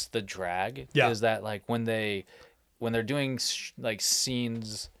like that's the drag is that like when they're doing like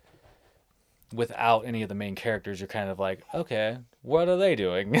scenes without any of the main characters, you're kind of like, okay, what are they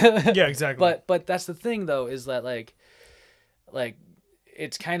doing? Yeah, exactly. But that's the thing though, is that like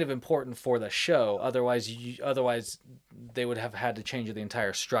it's kind of important for the show. Otherwise they would have had to change the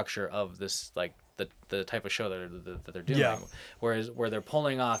entire structure of this, like the type of show that they're doing. Yeah. Whereas where they're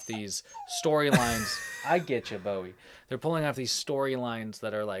pulling off these storylines, I get you, Bowie. They're pulling off these storylines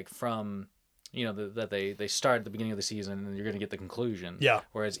that are like from, that they start at the beginning of the season and you're going to get the conclusion. Yeah.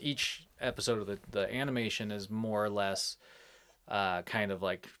 Whereas each episode of the animation is more or less kind of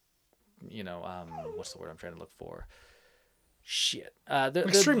like, what's the word I'm trying to look for? shit.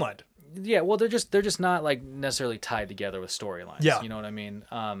 Like streamlined. Yeah, well, they're just not like necessarily tied together with storylines. Yeah. You know what I mean?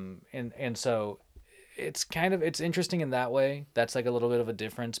 And so it's interesting in that way. That's like a little bit of a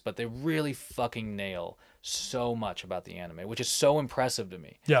difference, but they really fucking nail so much about the anime, which is so impressive to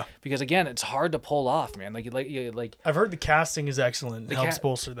me. Yeah. Because again, it's hard to pull off, man. Like I've heard the casting is excellent. It helps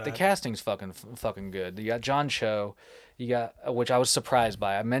bolster that. The casting's fucking good. You got John Cho. You got, which I was surprised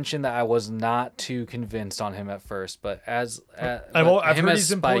by. I mentioned that I was not too convinced on him at first, but I've heard he's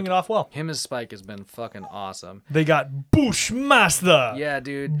been pulling it off well. Him as Spike has been fucking awesome. They got Bushmaster. Yeah,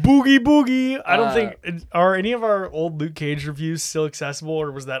 dude. Boogie. I don't think are any of our old Luke Cage reviews still accessible,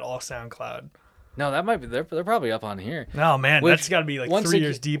 or was that all SoundCloud? No, that might be. They're probably up on here. No, man, that's got to be like 3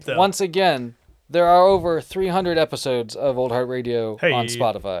 years deep though. Once again, there are over 300 episodes of Old Heart Radio on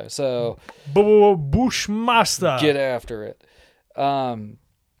Spotify. So Bushmaster, get after it.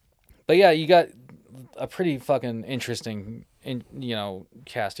 But yeah, you got a pretty fucking interesting,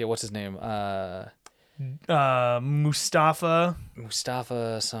 cast. Yeah, what's his name? Mustafa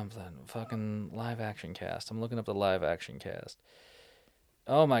something. Fucking live action cast. I'm looking up the live action cast.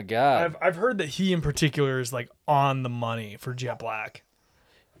 Oh my god. I've heard that he in particular is like on the money for Jet Black.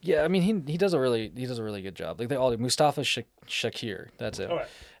 Yeah, I mean he does a really good job. Like they all do. Mustafa Shakir, that's it.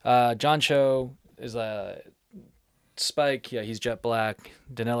 Okay. John Cho is Spike. Yeah, he's Jet Black.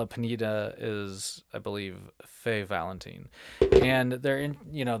 Danella Pineda is, I believe, Faye Valentine, and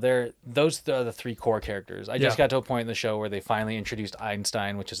those are the 3 core characters. I just got to a point in the show where they finally introduced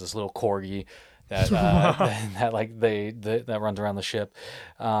Einstein, which is this little corgi that that runs around the ship.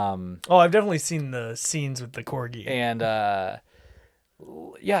 I've definitely seen the scenes with the corgi. And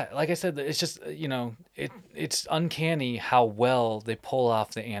yeah, like I said, it's just it's uncanny how well they pull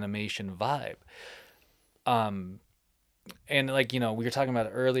off the animation vibe. And like we were talking about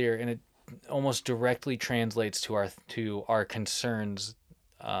it earlier, and it almost directly translates to our concerns.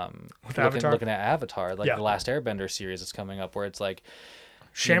 With Avatar? Looking at Avatar, like the Last Airbender series that's coming up, where it's like.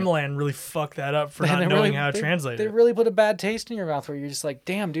 Shyamalan really fucked that up for not knowing how to translate it. They really put a bad taste in your mouth where you're just like,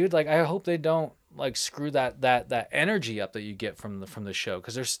 damn, dude, like I hope they don't like screw that energy up that you get from the show,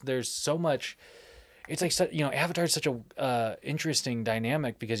 because there's so much. It's like Avatar is such a interesting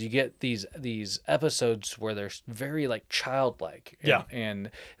dynamic, because you get these episodes where they're very like childlike,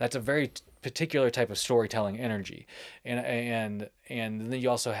 and that's a very particular type of storytelling energy, and then you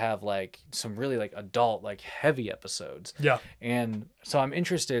also have like some really like adult like heavy episodes, and so I'm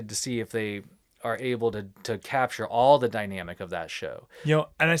interested to see if they are able to capture all the dynamic of that show.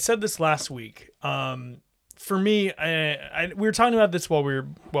 And I said this last week. For me, we were talking about this while we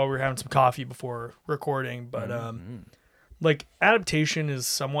were having some coffee before recording, but like adaptation is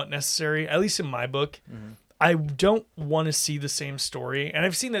somewhat necessary, at least in my book. I don't want to see the same story, and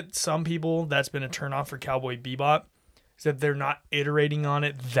I've seen that some people, that's been a turnoff for Cowboy Bebop, is that they're not iterating on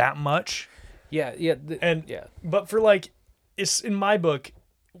it that much. But for like, it's in my book,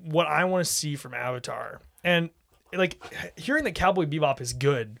 what I want to see from Avatar, and like hearing that Cowboy Bebop is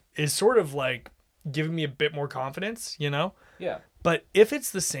good is sort of like giving me a bit more confidence, Yeah. But if it's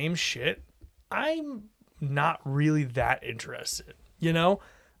the same shit, I'm not really that interested,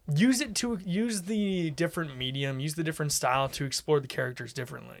 Use the different medium, use the different style to explore the characters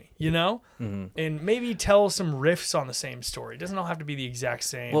differently, and maybe tell some riffs on the same story. It doesn't all have to be the exact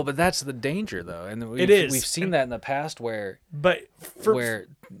same. Well, but that's the danger, though, and we've seen that in the past where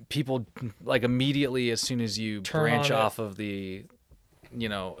people like immediately, as soon as you branch off of the,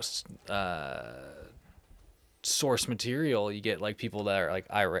 source material, you get like people that are like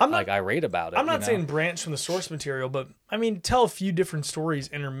irate about it. I'm not saying branch from the source material, but I mean tell a few different stories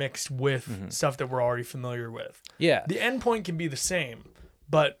intermixed with stuff that we're already familiar with. Yeah, the end point can be the same,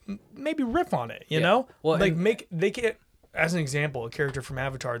 but maybe riff on it. You know, well, like they can, as an example, a character from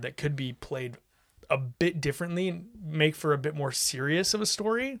Avatar that could be played a bit differently and make for a bit more serious of a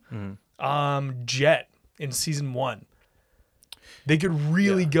story. Jet in season 1, they could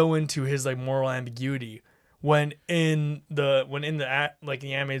really go into his like moral ambiguity. When in the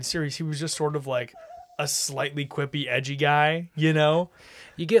animated series, he was just sort of like a slightly quippy, edgy guy, You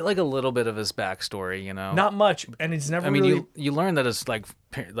get like a little bit of his backstory, Not much, and it's never. I mean, really... you learn that it's like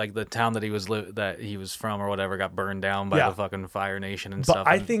the town that he was from or whatever got burned down by the fucking Fire Nation and stuff.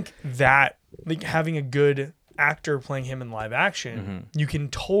 But I think that like having a good actor playing him in live action, you can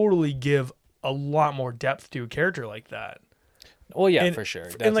totally give a lot more depth to a character like that. Well, yeah, for sure.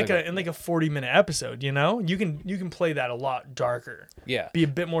 In like a 40-minute episode, you can play that a lot darker. Yeah, be a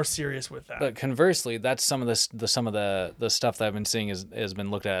bit more serious with that. But conversely, that's some of the stuff that I've been seeing has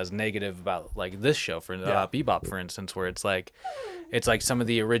been looked at as negative about like this show for Bebop, for instance, where it's like some of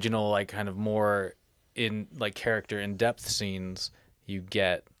the original like kind of more in like character in depth scenes you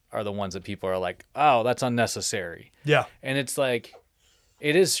get are the ones that people are like, oh, that's unnecessary. Yeah. And it's like,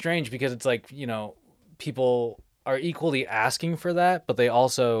 it is strange because it's like, people are equally asking for that, but they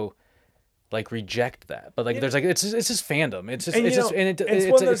also like reject that. But like, there's like, it's just fandom. It's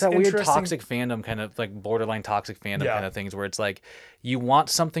that weird toxic fandom kind of like borderline toxic fandom kind of things where it's like, you want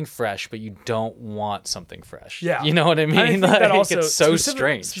something fresh, but you don't want something fresh. Yeah. You know what I mean? I think like, that also, it's so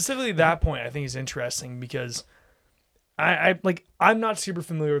strange. Specifically that point I think is interesting because I'm not super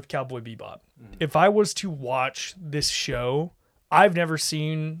familiar with Cowboy Bebop. If I was to watch this show, I've never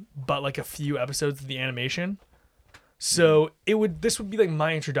seen but like a few episodes of the animation. So this would be like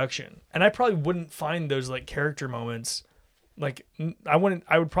my introduction. And I probably wouldn't find those like character moments like I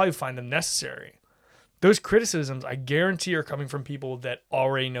would probably find them necessary. Those criticisms I guarantee are coming from people that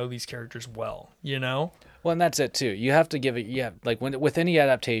already know these characters well, Well, and that's it too. You have to give it with any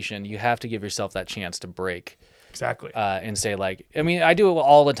adaptation, you have to give yourself that chance to break. Exactly. And say like, I mean, I do it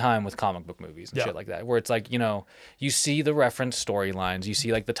all the time with comic book movies and shit like that, where it's like, you see the reference storylines, you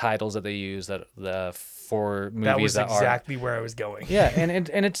see like the titles that they use for movies that was that exactly where I was going. Yeah,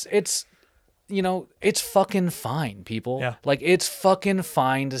 and it's it's fucking fine, people. Yeah. Like it's fucking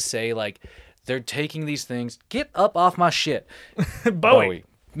fine to say like they're taking these things. Get up off my shit, Bowie.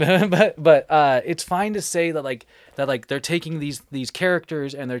 but it's fine to say that they're taking these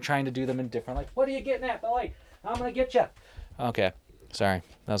characters and they're trying to do them in different. Like, what are you getting at, Bowie? I'm gonna get you. Okay, sorry,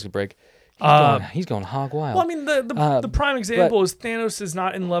 that was a break. He's going hog wild. Well, I mean, the prime example is Thanos is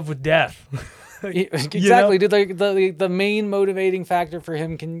not in love with death. Exactly. Dude, the main motivating factor for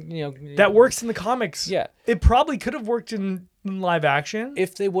him that works in the comics. Yeah, it probably could have worked in live action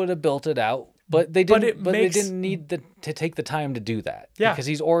if they would have built it out. But they didn't. They didn't need to take the time to do that. Yeah, because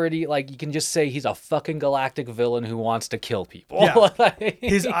he's already like, you can just say he's a fucking galactic villain who wants to kill people. Yeah.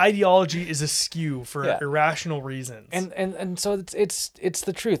 His ideology is askew for irrational reasons. And so it's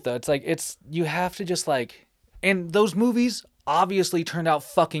the truth though. It's like you have to just like, and those movies obviously turned out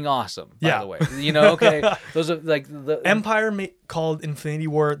fucking awesome. By the way, okay, those are like the Empire called Infinity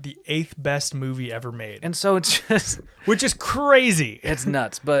War the 8th best movie ever made, and so it's just, which is crazy. It's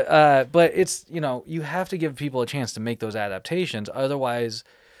nuts, but it's you have to give people a chance to make those adaptations, otherwise,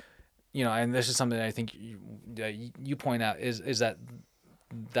 and this is something that I think you point out is that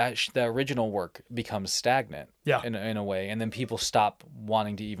the original work becomes stagnant in a way, and then people stop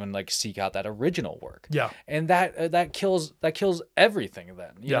wanting to even like seek out that original work, and that kills everything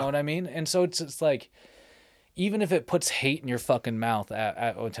then, you know what I mean? And so it's like, even if it puts hate in your fucking mouth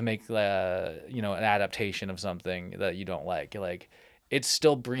to make an adaptation of something that you don't like it's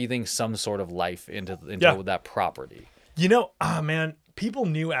still breathing some sort of life into that property. Man, people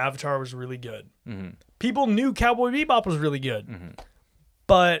knew Avatar was really good. Mm-hmm. People knew Cowboy Bebop was really good. Mm-hmm.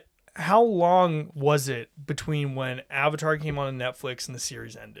 But how long was it between when Avatar came on Netflix and the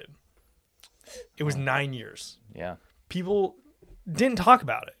series ended? It was 9 years. Yeah. People didn't talk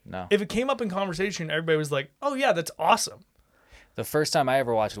about it. No. If it came up in conversation, everybody was like, oh, yeah, that's awesome. The first time I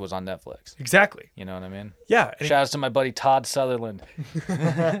ever watched it was on Netflix. Exactly. You know what I mean? Yeah. Shout outs to my buddy Todd Sutherland.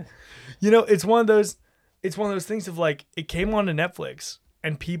 It's one of those things of like, it came on to Netflix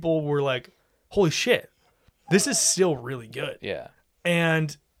and people were like, holy shit, this is still really good. Yeah.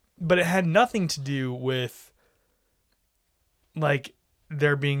 But it had nothing to do with like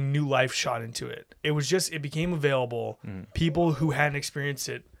there being new life shot into it. It was just, it became available. People who hadn't experienced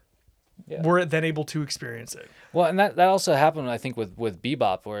it were then able to experience it. Well, and that also happened, I think, with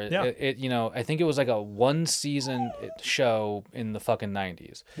Bebop, where it I think it was like a 1-season show in the fucking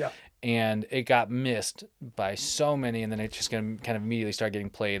 90s. Yeah. And it got missed by so many, and then it just kind of immediately started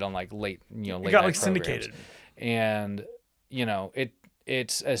getting played on like late it got like syndicated. And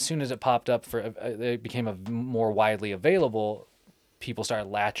it's as soon as it popped up it became more widely available, people started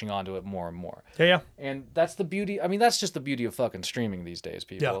latching onto it more and more. Yeah. And that's the beauty. I mean, that's just the beauty of fucking streaming these days,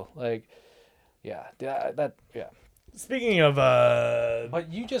 people. Yeah. Like, yeah. Speaking of,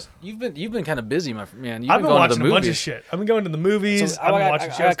 but you've been kind of busy, my man. I've been watching a bunch of shit. I've been going to the movies. So I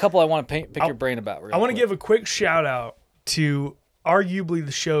got a couple I want to pick your brain about. I want to give a quick shout out to arguably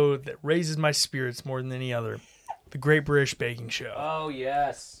the show that raises my spirits more than any other. The Great British Baking Show. Oh,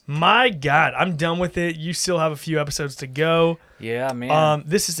 yes. My God, I'm done with it. You still have a few episodes to go. Yeah, man.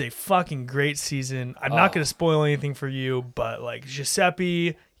 This is a fucking great season. I'm not going to spoil anything for you, but like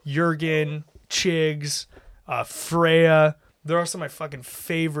Giuseppe, Jurgen, Chigs, Freya, There are some of my fucking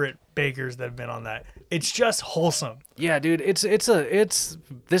favorite bakers that have been on that. It's just wholesome. Yeah, dude, it's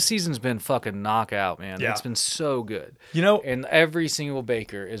this season's been fucking knockout, man. Yeah. It's been so good. You know, And every single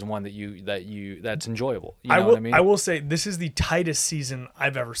baker is one that's enjoyable. You know what I mean? I will say this is the tightest season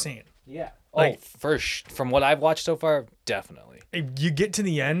I've ever seen. Yeah. Like- From what I've watched so far, definitely. You get to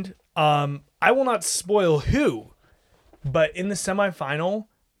the end. I will not spoil who, but in the semifinal,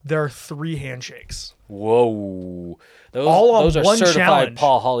 there are 3 handshakes. Whoa. All on those are one certified challenge.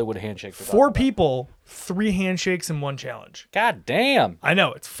 Paul Hollywood handshakes. we're 4 talking about. people, 3 handshakes in 1 challenge. God damn. I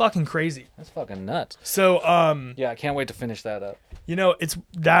know, it's fucking crazy. That's fucking nuts. So, Yeah, I can't wait to finish that up. you know, it's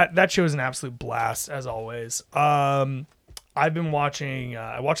that show is an absolute blast as always. I've been watching.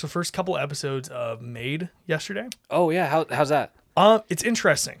 I watched the first couple episodes of Made yesterday. Oh yeah, how's that? It's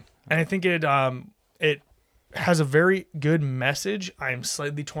interesting, and I think it has a very good message. I'm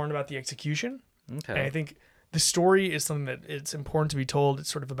slightly torn about the execution, and I Okay. think the story is something that it's important to be told. It's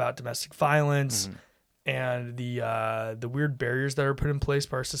sort of about domestic violence and the weird barriers that are put in place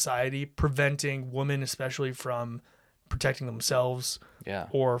by our society, preventing women, especially from protecting themselves Yeah.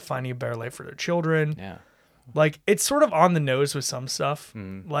 or finding a better life for their children. Yeah. Like, it's sort of on the nose with some stuff.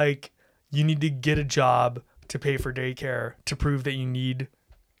 Like, you need to get a job to pay for daycare to prove that you need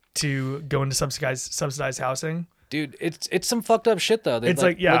to go into subsidized housing. Dude, it's some fucked up shit though. It's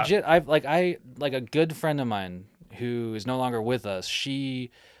like, yeah. legit. I a good friend of mine who is no longer with us.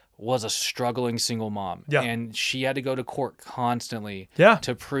 She was a struggling single mom, Yeah. and she had to go to court constantly, Yeah.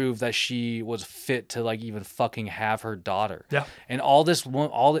 to prove that she was fit to like even fucking have her daughter, Yeah. And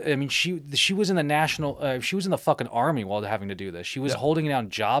I mean, she was in the national, she was in the fucking army while having to do this. She was holding down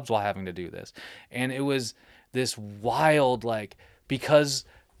jobs while having to do this, and it was this wild because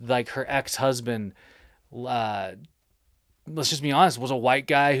her ex-husband, let's just be honest, was a white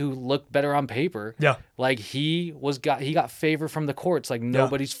guy who looked better on paper. Yeah. He got favor from the courts like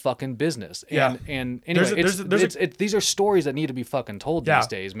nobody's fucking business. Yeah. And anyway, these are stories that need to be fucking told Yeah. these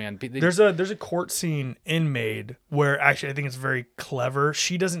days, man. There's a court scene in Made where actually I think it's very clever.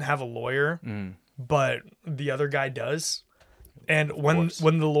 She doesn't have a lawyer, but the other guy does. And when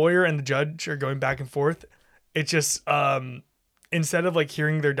the lawyer and the judge are going back and forth, it just instead of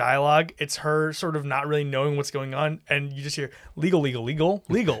hearing their dialogue, it's her sort of not really knowing what's going on, and you just hear legal,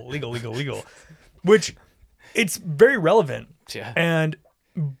 which it's very relevant. Yeah.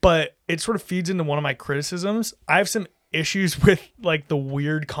 But it sort of feeds into one of my criticisms. I have some issues with the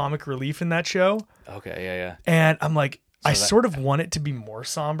weird comic relief in that show, Okay, yeah. and I'm I sort of want it to be more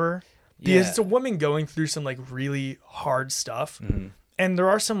somber because it's a woman going through some really hard stuff, and there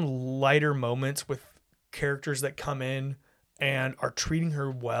are some lighter moments with characters that come in and are treating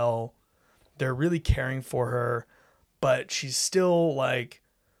her well. They're really caring for her, but she's still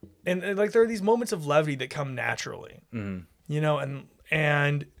and there are these moments of levity that come naturally, you know,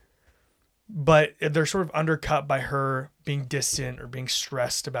 but they're sort of undercut by her being distant or being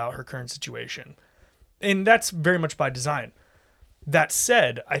stressed about her current situation. And that's very much by design. That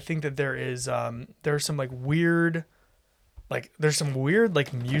said, I think that there are some weird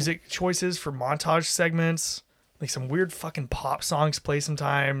music choices for montage segments. Some weird fucking pop songs play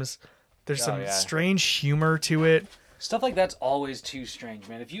sometimes. There's some strange humor to it. Stuff like that's always too strange,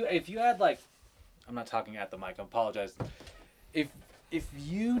 man. If you had I'm not talking at the mic, I apologize. If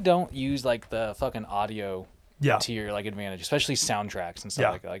you don't use the fucking audio to your advantage, especially soundtracks and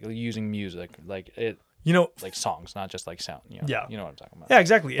stuff like using music, You know, songs, not just sound. You know, Yeah. You know what I'm talking about. yeah,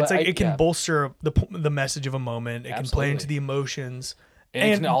 exactly. It's But it can bolster the message of a moment. It can play into Absolutely. the emotions. And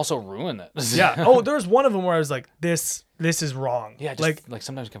it can also ruin it. Yeah. Oh, there was one of them where I was like, this is wrong. Yeah, just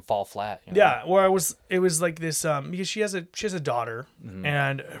sometimes it can fall flat. You know? Yeah, where it was this because she has a daughter,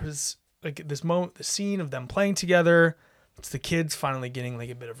 and it was this moment, the scene of them playing together. It's the kids finally getting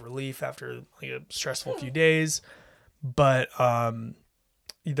a bit of relief after a stressful few days, but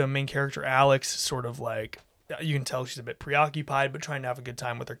the main character Alex is sort of you can tell she's a bit preoccupied but trying to have a good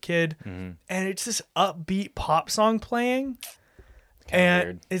time with her kid, and it's this upbeat pop song playing. And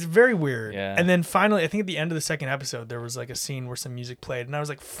weird. it's very weird. Yeah. And then finally, I think at the end of the second episode, there was a scene where some music played, and I was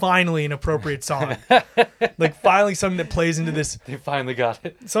finally an appropriate song. Finally something that plays into this, They finally got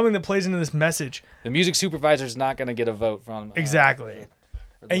it. something that plays into this message. The music supervisor's not going to get a vote from. Exactly.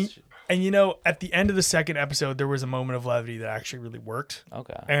 for this shit. And you know, at the end of the second episode, there was a moment of levity that actually really worked.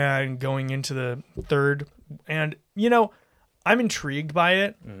 Okay. And going into the third, and you know, I'm intrigued by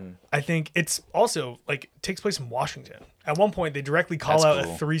it. I think it's also takes place in Washington. At one point, they directly call That's out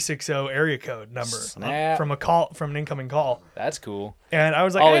cool. a 360 area code number Snap. from an incoming call. That's cool. And I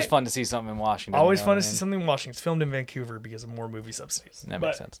was like, Always hey, fun to see something in Washington. always you know fun what to I see mean? something in Washington. It's filmed in Vancouver because of more movie subsidies. That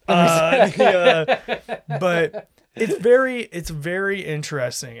makes sense. But It's very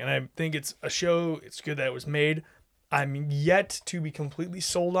interesting, and I think it's a show. It's good that it was made. I'm yet to be completely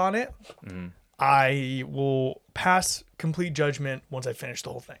sold on it. Mm-hmm. I will pass complete judgment once I finish the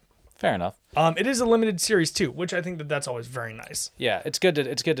whole thing. Fair enough. It is a limited series too, which I think that's always very nice. Yeah, it's good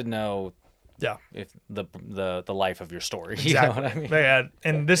to know. Yeah, if the life of your story. Exactly. You know what I mean? Yeah,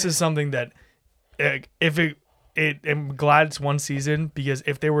 and this is something that I'm glad it's one season, because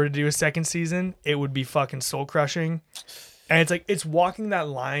if they were to do a second season, it would be fucking soul crushing. And it's like it's walking that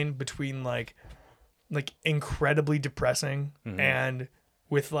line between like incredibly depressing and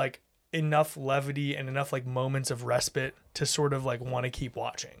with like enough levity and enough like moments of respite to sort of like want to keep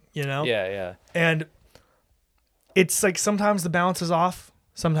watching, you know? Yeah. And it's like sometimes the balance is off.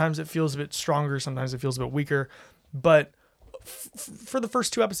 Sometimes it feels a bit stronger. Sometimes it feels a bit weaker. But for the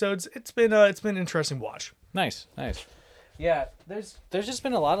first 2 episodes, it's been an interesting watch. Nice. Yeah, there's just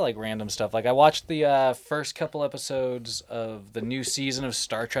been a lot of like random stuff. Like I watched the first couple episodes of the new season of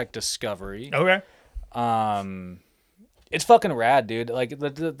Star Trek Discovery. Okay. It's fucking rad, dude. Like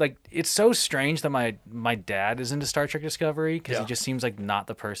like it's so strange that my dad is into Star Trek Discovery, because he just seems like not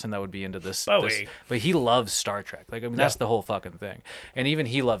the person that would be into this, but he loves Star Trek. Like I mean, that's the whole fucking thing. And even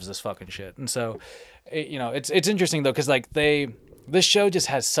he loves this fucking shit. And so, it's interesting though, because like this show just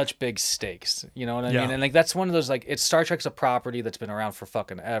has such big stakes. You know what I mean? And like that's one of those, like, it's Star Trek's a property that's been around for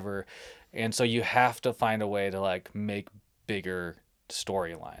fucking ever, and so you have to find a way to like make bigger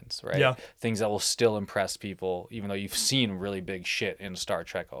storylines, right? Yeah. Things that will still impress people, even though you've seen really big shit in Star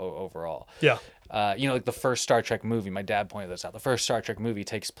Trek overall. Yeah. Like the first Star Trek movie, my dad pointed this out. The first Star Trek movie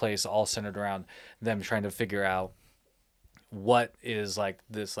takes place all centered around them trying to figure out what is like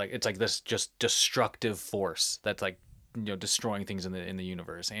this, like it's like this just destructive force that's like, destroying things in the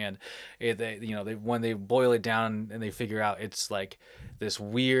universe. And they when they boil it down and they figure out it's like this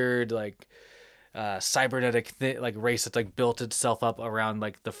weird like cybernetic like race that's like built itself up around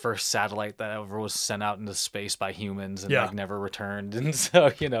like the first satellite that ever was sent out into space by humans and like never returned. And so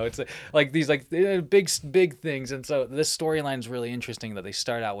it's like these like big things. And so this storyline is really interesting that they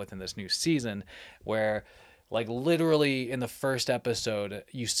start out with in this new season, where like literally in the first episode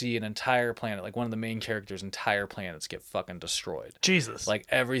you see an entire planet, like one of the main characters' entire planets get fucking destroyed. Jesus. Like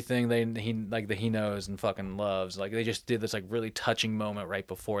everything he knows and fucking loves. Like they just did this like really touching moment right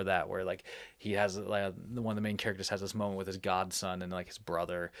before that, where like he has like one of the main characters has this moment with his godson and like his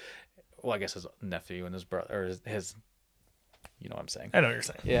brother, well I guess his nephew and his brother, or his you know what I'm saying. I know what you're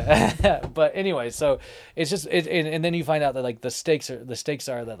saying. Yeah. But anyway, so it's just and then you find out that like the stakes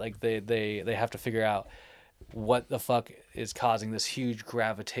are that like they have to figure out what the fuck is causing this huge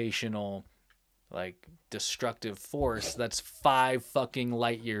gravitational like destructive force that's 5 fucking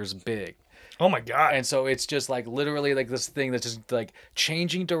light years big. Oh my god. And so it's just like literally like this thing that's just like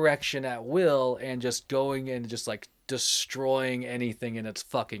changing direction at will and just going and just like destroying anything in its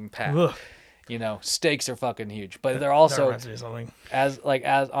fucking path. Ugh. Stakes are fucking huge, but they're also as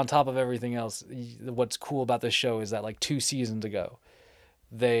on top of everything else. What's cool about this show is that like 2 seasons ago,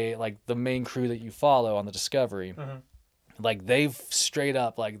 they like the main crew that you follow on the Discovery, like they've straight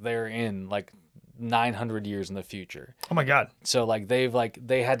up like they're in like 900 years in the future. Oh my god. So like they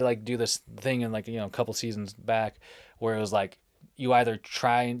had to like do this thing in like a couple seasons back where it was like you either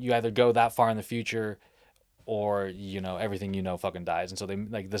go that far in the future or everything fucking dies. And so they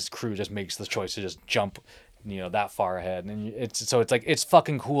like this crew just makes the choice to just jump that far ahead. And it's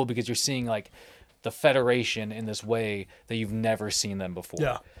fucking cool because you're seeing like the Federation in this way that you've never seen them before.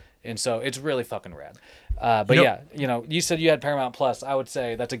 Yeah. And so it's really fucking rad. But you said you had Paramount Plus. I would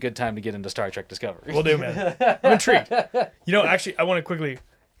say that's a good time to get into Star Trek Discovery. Will do, man. I'm intrigued. Actually, I want to quickly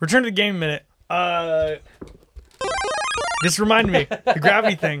return to the game a minute. This reminded me, the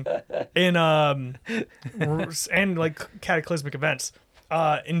gravity thing in and like cataclysmic events.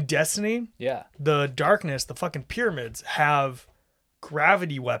 In Destiny, the darkness, the fucking pyramids have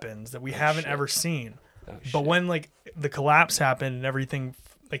gravity weapons that we haven't ever seen. But when like the collapse happened and everything,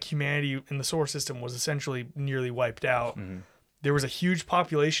 like humanity in the solar system was essentially nearly wiped out, there was a huge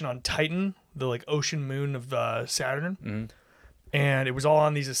population on Titan, the like ocean moon of Saturn, and it was all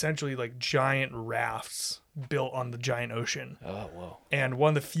on these essentially like giant rafts built on the giant ocean. Oh, whoa. And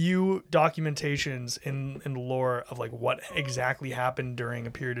one of the few documentations in the lore of like what exactly happened during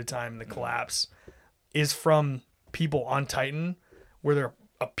a period of time in the collapse is from people on Titan, where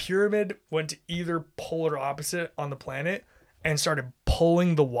a pyramid went to either polar opposite on the planet and started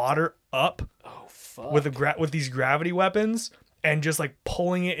pulling the water up with these gravity weapons and just like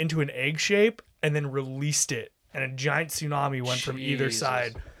pulling it into an egg shape and then released it. And a giant tsunami went from either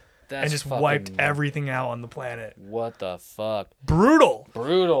side. and just wiped everything out on the planet. What the fuck? Brutal,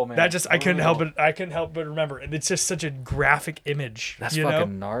 man. That just brutal. I couldn't help but remember. It's just such a graphic image. That's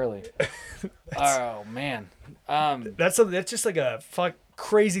fucking gnarly. Oh man. That's just like a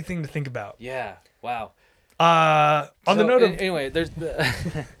crazy thing to think about. Yeah. Wow. On the note of anyway, there's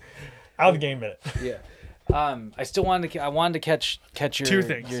out of the game minute. Yeah. I still wanted to catch your two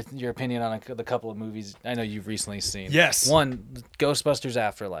things. Your opinion on the couple of movies I know you've recently seen. Yes. One, Ghostbusters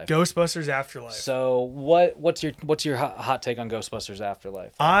Afterlife. Ghostbusters Afterlife. So what's your hot take on Ghostbusters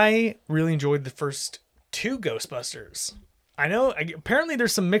Afterlife? I really enjoyed the first two Ghostbusters. I know apparently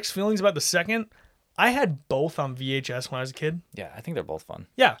there's some mixed feelings about the second. I had both on VHS when I was a kid. Yeah, I think they're both fun.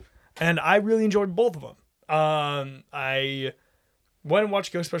 Yeah, and I really enjoyed both of them. I went and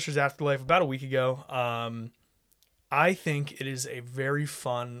watched Ghostbusters Afterlife about a week ago. I think it is a very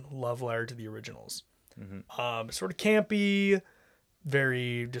fun love letter to the originals. Mm-hmm. Sort of campy,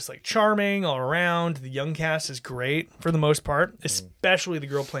 very just like charming all around. The young cast is great for the most part, especially the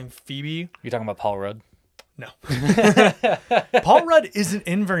girl playing Phoebe. You're talking about Paul Rudd? No. Paul Rudd isn't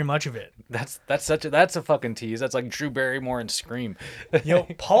in very much of it. That's a fucking tease. That's like Drew Barrymore and Scream.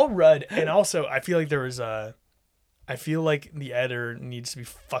 Paul Rudd, and also I feel like I feel like the editor needs to be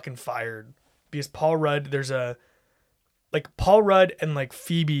fucking fired because Paul Rudd, Paul Rudd and like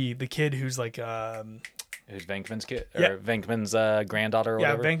Phoebe, the kid who's like who's Venkman's kid or Venkman's granddaughter or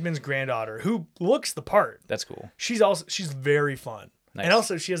whatever. Yeah, Venkman's granddaughter who looks the part. That's cool. She's very fun. Nice. And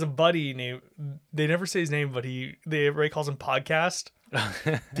also she has a buddy named, they never say his name, but everybody calls him Podcast.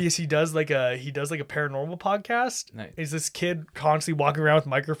 Because he does like a paranormal podcast. Nice. He's this kid constantly walking around with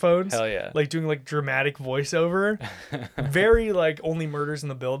microphones. Hell yeah. Like doing like dramatic voiceover. Very like only murders in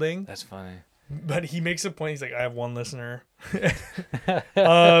the building. That's funny. But he makes a point. He's like, I have one listener.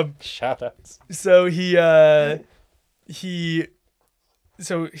 Shout outs. So he's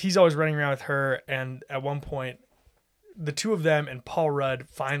always running around with her, and at one point the two of them and Paul Rudd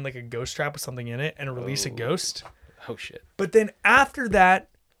find like a ghost trap with something in it and release a ghost. Oh shit. But then after that,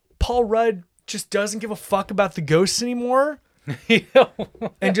 Paul Rudd just doesn't give a fuck about the ghosts anymore.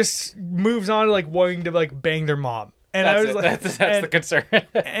 And just moves on to like wanting to like bang their mom. And I was like, that's the concern.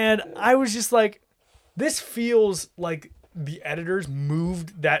 And I was just like, this feels like the editors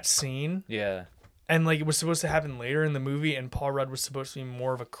moved that scene. Yeah. And like it was supposed to happen later in the movie, and Paul Rudd was supposed to be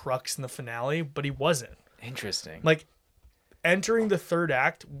more of a crux in the finale, but he wasn't. Interesting. Like entering the third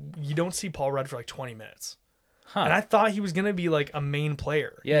act, you don't see Paul Rudd for like 20 minutes. Huh. And I thought he was going to be like a main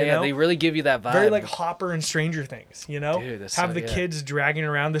player. Yeah, they really give you that vibe. Very like Hopper and Stranger Things, Dude, have the kids dragging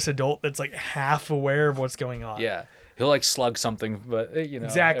around this adult that's like half aware of what's going on. Yeah. He'll like slug something, but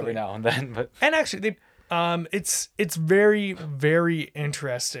exactly. Every now and then. But and actually, it's very, very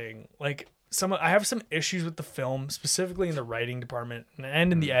interesting. Like I have some issues with the film, specifically in the writing department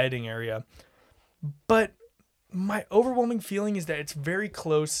and in the editing area. But my overwhelming feeling is that it's very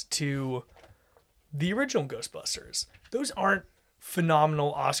close to the original Ghostbusters. Those aren't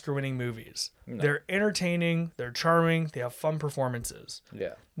phenomenal Oscar-winning movies. No. They're entertaining, they're charming, they have fun performances.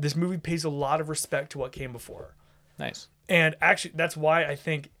 Yeah. This movie pays a lot of respect to what came before. Nice. And actually, that's why I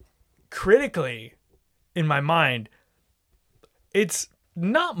think critically, in my mind, it's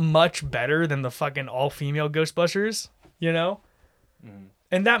not much better than the fucking all-female Ghostbusters, Mm.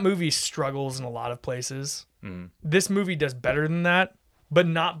 And that movie struggles in a lot of places. Mm. This movie does better than that, but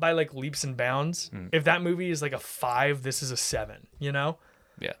not by like leaps and bounds. Mm. If that movie is like a 5, this is a 7, Yeah.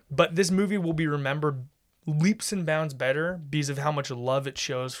 But this movie will be remembered leaps and bounds better because of how much love it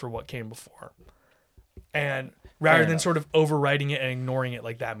shows for what came before. And rather than sort of overwriting it and ignoring it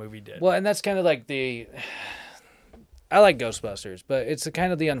like that movie did. Well, and that's kind of like I like Ghostbusters, but it's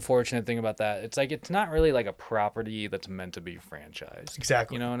kind of the unfortunate thing about that. It's like it's not really like a property that's meant to be franchised.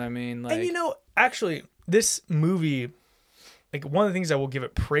 Exactly. You know what I mean? Like, and actually, this movie, like one of the things I will give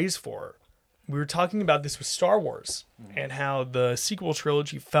it praise for, we were talking about this with Star Wars and how the sequel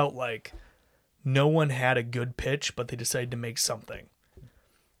trilogy felt like no one had a good pitch, but they decided to make something.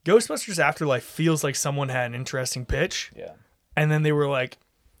 Ghostbusters Afterlife feels like someone had an interesting pitch. Yeah. And then they were like,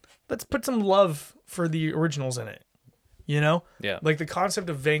 let's put some love for the originals in it. Yeah. Like the concept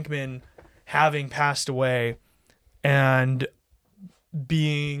of Venkman having passed away and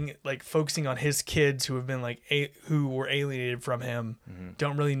being like focusing on his kids who have been like who were alienated from him,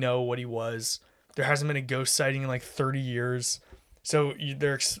 don't really know what he was. There hasn't been a ghost sighting in like 30 years. So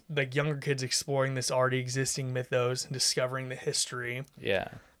they're like younger kids exploring this already existing mythos and discovering the history. Yeah.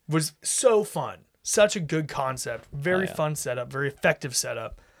 Was so fun. Such a good concept. Very fun setup. Very effective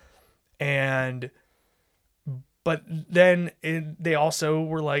setup. But then they also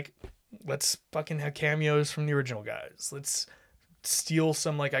were like, let's fucking have cameos from the original guys. Let's steal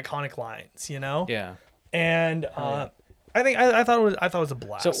some like iconic lines, you know? Yeah. And I thought it was a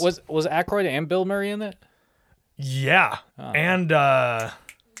blast. So was Aykroyd and Bill Murray in it? Yeah. And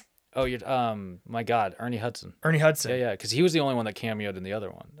Oh, you're my God, Ernie Hudson. Ernie Hudson. Yeah, because he was the only one that cameoed in the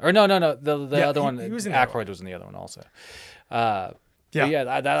other one. Or no, the other one. he was in the other Aykroyd was in the other one also.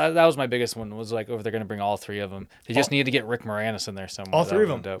 Yeah. That was my biggest one. Was like, they're gonna bring all three of them. They just needed to get Rick Moranis in there somewhere. All three of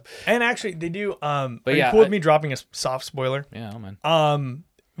them. Dope. And actually, they do. But yeah, cool with me dropping a soft spoiler. Yeah, oh, man.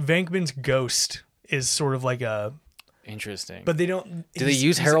 Venkman's ghost is sort of like a. Interesting. But they don't. Do they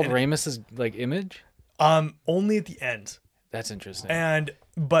use Harold Ramis's like image? Only at the end. That's interesting.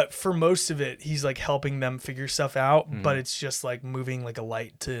 But for most of it, he's like helping them figure stuff out. But it's just like moving like a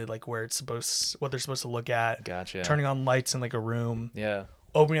light to like where it's what they're supposed to look at. Gotcha. Turning on lights in like a room. Yeah.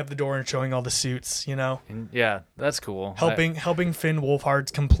 Opening up the door and showing all the suits. You know. And yeah, that's cool. Helping Finn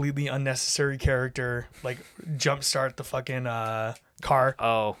Wolfhard's completely unnecessary character like jumpstart the fucking car.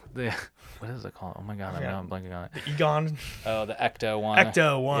 Oh, what is it called? Oh my God, I'm blanking on it. The Egon. Oh, the Ecto one.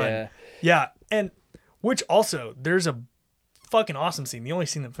 Ecto one. Yeah, and which also there's a fucking awesome scene. The only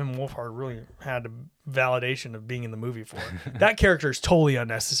scene that Finn Wolfhard really had a validation of being in the movie for. That character is totally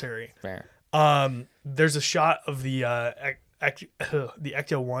unnecessary. Fair. There's a shot of the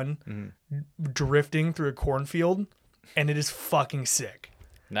Ecto one drifting through a cornfield, and it is fucking sick.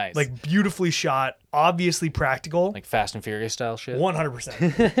 Nice. Like beautifully shot, obviously practical. Like Fast and Furious style shit.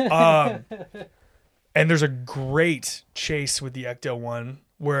 100%. And there's a great chase with the Ecto one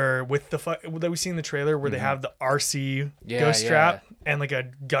where with that we see in the trailer where they have the RC ghost strap and like a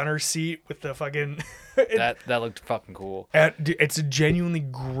gunner seat with the fucking that looked fucking cool. And it's a genuinely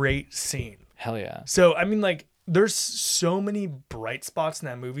great scene. Hell yeah. So I mean, like, there's so many bright spots in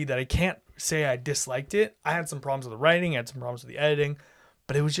that movie that I can't say I disliked it. I had some problems with the writing, I had some problems with the editing,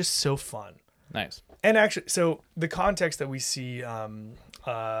 but it was just so fun. Nice. And actually, so the context that we see,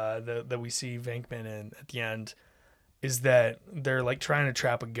 that we see Venkman in at the end, is that they're like trying to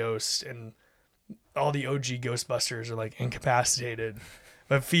trap a ghost, and all the OG Ghostbusters are like incapacitated,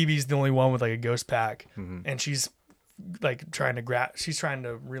 but Phoebe's the only one with like a ghost pack, and she's like trying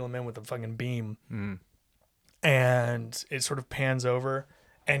to reel him in with a fucking beam, and it sort of pans over,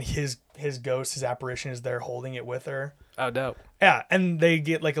 and his ghost, his apparition, is there holding it with her. Oh, dope. Yeah, and they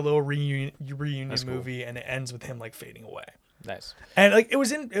get like a little reunion That's movie, cool. and it ends with him like fading away. Nice. And like it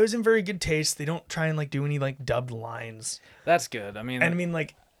was in very good taste. They don't try and like do any like dubbed lines. That's good. I mean,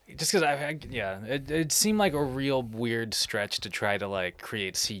 like just because it seemed like a real weird stretch to try to like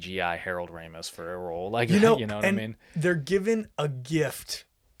create CGI Harold Ramis for a role. Like, you know what I mean? They're given a gift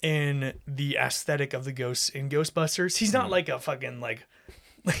in the aesthetic of the ghosts in Ghostbusters. He's not like a fucking like,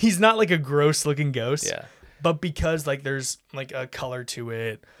 he's not like a gross looking ghost. Yeah. But because like there's like a color to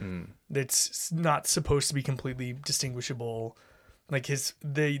it that's not supposed to be completely distinguishable, like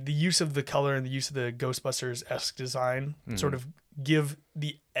the use of the color and the use of the Ghostbusters-esque design sort of give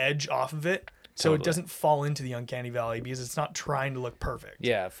the edge off of it, so it doesn't fall into the uncanny valley because it's not trying to look perfect.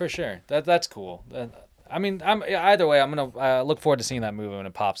 Yeah, for sure. That's cool. I mean, either way, I'm gonna look forward to seeing that movie when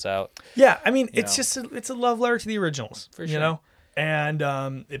it pops out. Yeah, I mean, it's a love letter to the originals, for sure. You know, and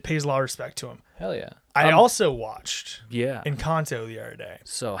it pays a lot of respect to them. Hell yeah. I also watched Encanto the other day.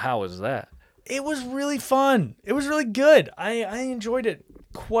 So how was that? It was really fun. It was really good. I enjoyed it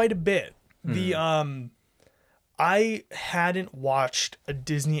quite a bit. I hadn't watched a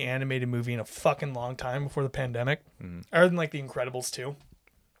Disney animated movie in a fucking long time before the pandemic, other than like The Incredibles 2.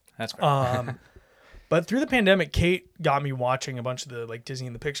 That's right. But through the pandemic, Kate got me watching a bunch of the like Disney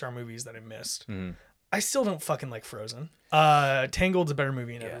and the Pixar movies that I missed. I still don't fucking like Frozen. Tangled's a better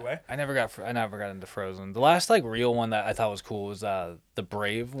movie in every way. I never got into Frozen. The last like real one that I thought was cool was the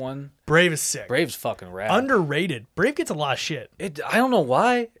Brave one. Brave is sick. Brave's fucking rad. Underrated. Brave gets a lot of shit. I don't know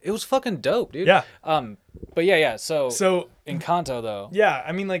why. It was fucking dope, dude. Yeah. But yeah. So Encanto though. Yeah,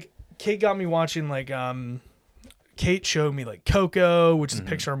 I mean like Kate got me watching like Kate showed me like Coco, which is a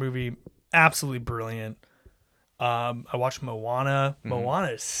Pixar movie, absolutely brilliant. I watched Moana. Moana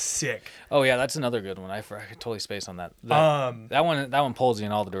is sick. Oh yeah, that's another good one. I totally spaced on that. That one pulls you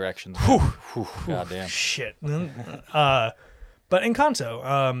in all the directions. God damn. Shit. But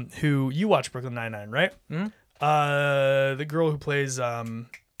Encanto, who you watch Brooklyn Nine-Nine, right? The girl who plays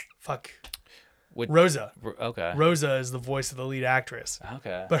Rosa. Okay. Rosa is the voice of the lead actress.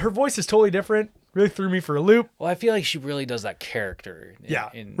 Okay. But her voice is totally different. Really threw me for a loop. Well, I feel like she really does that character.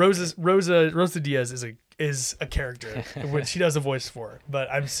 Rosa Diaz is a character when she does a voice for. But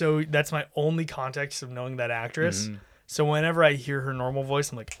that's my only context of knowing that actress. So whenever I hear her normal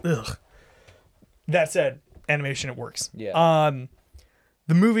voice, I'm like, ugh. That said, animation, it works. Yeah.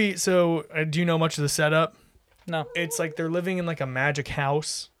 The movie. So do you know much of the setup? No. It's like they're living in like a magic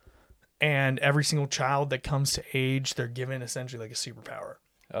house, and every single child that comes to age, they're given essentially like a superpower.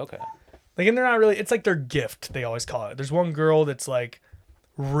 Okay. Like, and they're not really, it's like their gift, they always call it. There's one girl that's like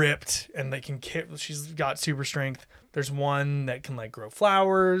ripped and they can she's got super strength. There's one that can like grow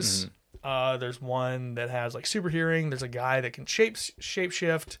flowers. There's one that has like super hearing. There's a guy that can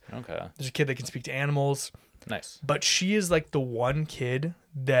shapeshift. Okay. There's a kid that can speak to animals. Nice. But she is like the one kid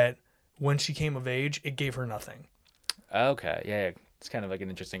that when she came of age, it gave her nothing. Okay. Yeah. It's kind of like an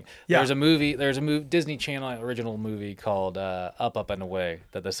interesting. Yeah. There's a movie. Disney Channel original movie called Up, Up and Away.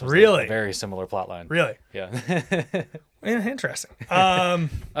 That this was Really? a very similar plotline. Really? Yeah. Yeah, interesting. I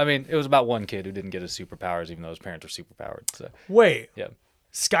mean, it was about one kid who didn't get his superpowers, even though his parents were superpowered. So Wait. yeah.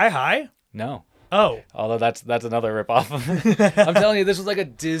 Sky High? No. Oh. Although that's another ripoff. I'm telling you, this was like a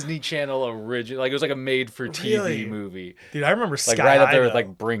Disney Channel original. Like it was like a made-for-TV Really? movie. Dude, I remember Sky Like right High, up there though. with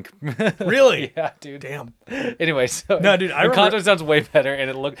like Brink. Really? Yeah, dude. Damn. Anyway, so No, dude, I remember- Encanto sounds way better,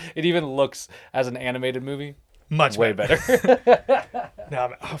 and it even looks as an animated movie Much way better.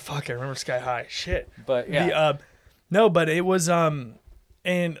 No, oh fuck, I remember Sky High. Shit. But yeah, No, but it was and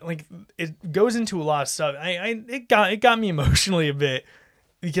like it goes into a lot of stuff. It got me emotionally a bit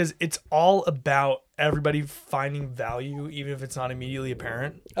because it's all about everybody finding value even if it's not immediately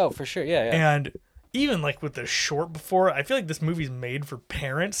apparent. oh for sure, yeah. And even like with the short before, I feel like this movie's made for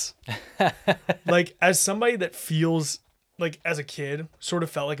parents. Like as somebody that feels like as a kid sort of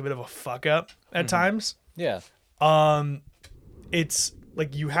felt like a bit of a fuck up at times. Yeah. It's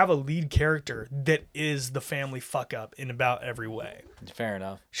like you have a lead character that is the family fuck up in about every way. Fair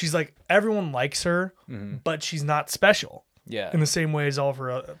enough. She's like everyone likes her, but she's not special Yeah. in the same way as all of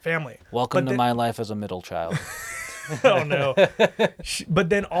her family. Welcome But to then- my life as a middle child. Oh no. But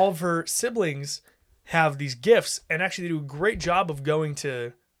then all of her siblings have these gifts and actually do a great job of going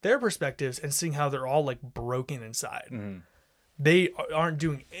to their perspectives and seeing how they're all like broken inside. They aren't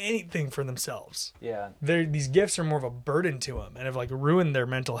doing anything for themselves. Yeah. These gifts are more of a burden to them and have like ruined their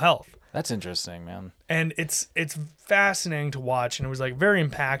mental health. That's interesting, man. And it's fascinating to watch, and it was like very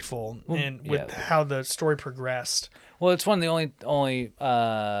impactful and with yeah. how the story progressed. Well, it's one of the only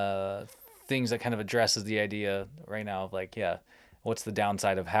things that kind of addresses the idea right now of like, yeah, what's the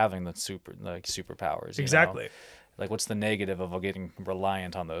downside of having the superpowers? You Exactly. know? Like, what's the negative of getting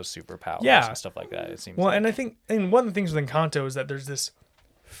reliant on those superpowers Yeah. and stuff like that? It seems. Well, like. and I think, and one of the things with Encanto is that there's this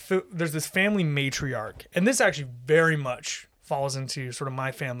family matriarch, and this actually very much falls into sort of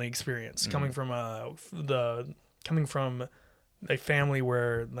my family experience, coming from a family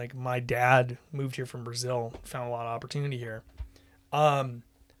where like my dad moved here from Brazil, found a lot of opportunity here.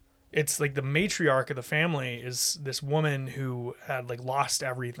 It's like the matriarch of the family is this woman who had like lost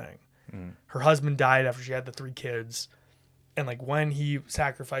everything. Her husband died after she had the 3 kids. And like when he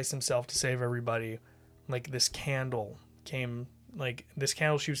sacrificed himself to save everybody, like this candle came, like this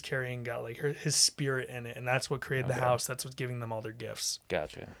candle she was carrying got like his spirit in it. And that's what created the house. That's what's giving them all their gifts.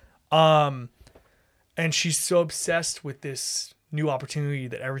 Gotcha. And she's so obsessed with this new opportunity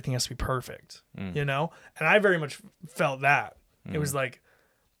that everything has to be perfect, you know? And I very much felt that. It was like,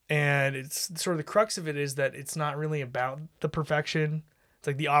 and it's sort of the crux of it is that it's not really about the perfection. It's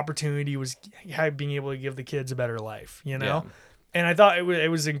like the opportunity was being able to give the kids a better life, you know? Yeah. And I thought it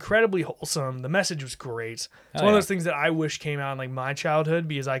was incredibly wholesome. The message was great. It's one of those things that I wish came out in like my childhood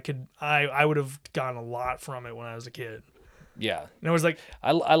because I would have gotten a lot from it when I was a kid. Yeah. And it was like,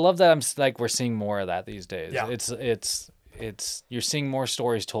 I love that we're seeing more of that these days. Yeah. It's you're seeing more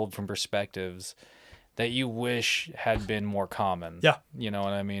stories told from perspectives that you wish had been more common. Yeah. You know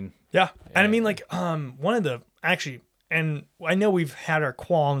what I mean? yeah. And I mean like, one of the actually, and I know we've had our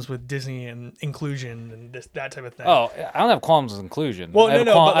qualms with Disney and inclusion and that type of thing. Oh, I don't have qualms with inclusion. Well, I have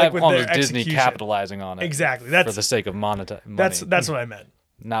no, but, I like, have with qualms their with Disney execution. capitalizing on it. Exactly. For the sake of money. That's what I meant.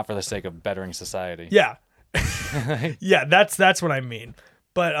 Not for the sake of bettering society. Yeah. Yeah, that's what I mean.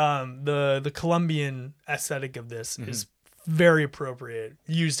 But the Colombian aesthetic of this is very appropriate,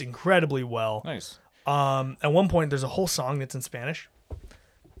 used incredibly well. Nice. At one point there's a whole song that's in Spanish.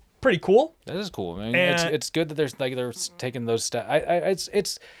 Pretty cool. That is cool. I mean, And- it's good that they're taking those steps.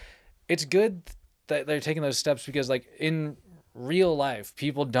 It's good that they're taking those steps because like in real life,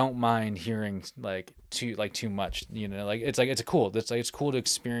 people don't mind hearing too much. You know, it's cool. It's cool to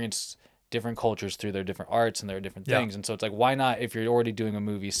experience different cultures through their different arts and their different things. And so it's like, why not, if you're already doing a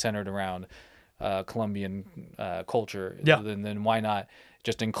movie centered around Colombian culture, then why not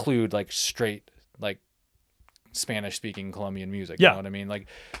just include like straight like Spanish speaking Colombian music? You know what I mean? Like,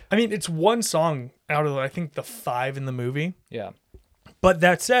 I mean, it's one song out of I think the 5 in the movie. yeah, But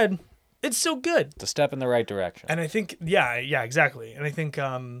that said, it's still good. it's a step in the right direction. And I think, yeah, exactly. And I think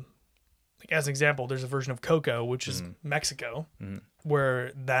like, as an example, there's a version of Coco, which is Mexico,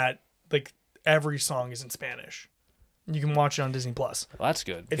 where that like every song is in Spanish. You can watch it on Disney Plus. Well, that's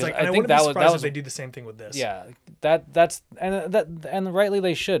good. It's like, I and think I that wouldn't be surprised if they do the same thing with this. Yeah, and rightly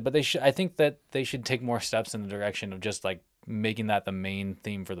they should, but they should. I think that they should take more steps in the direction of just like making that the main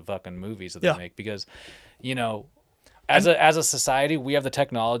theme for the fucking movies that they make, because, you know, as a society, we have the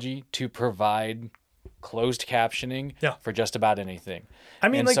technology to provide closed captioning for just about anything. I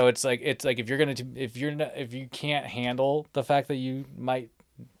mean, and like, so it's like if you can't handle the fact that you might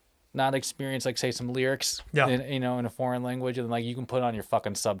not experience, like, say, some lyrics in a foreign language, and like you can put on your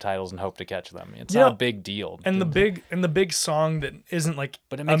fucking subtitles and hope to catch them. It's not a big deal. And the big song that isn't like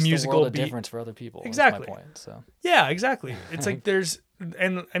but it makes a musical the world a difference for other people. Exactly. That's my point. So yeah, exactly. It's like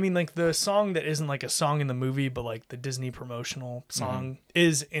and I mean, like, the song that isn't like a song in the movie, but like the Disney promotional song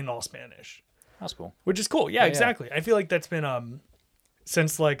is in all Spanish. That's cool. Which is cool. Yeah, exactly. I feel like that's been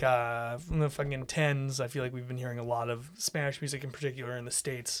since like from the fucking tens. I feel like we've been hearing a lot of Spanish music, in particular in the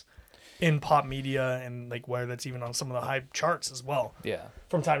States, in pop media, and like where that's even on some of the high charts as well. Yeah.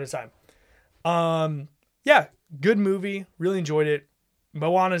 From time to time. Yeah, good movie. Really enjoyed it.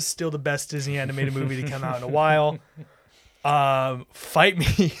 Moana's still the best Disney animated movie to come out in a while. Fight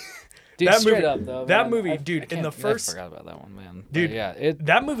Me. Dude, that straight movie, up though. That man, movie, I in the first. I forgot about that one, man. Dude, but yeah,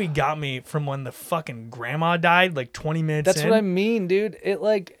 that movie got me from when the fucking grandma died, like 20 minutes. That's what I mean, dude. It's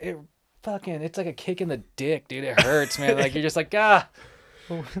like a kick in the dick, dude. It hurts, man. Like, you're just like, ah.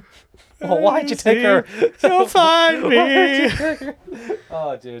 Well, why'd you take her? You'll find me.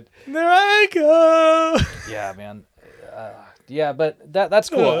 Oh, dude. There I go. Yeah, man. Yeah, but that's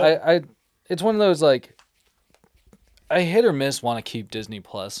cool. It's one of those, like, I hit or miss want to keep Disney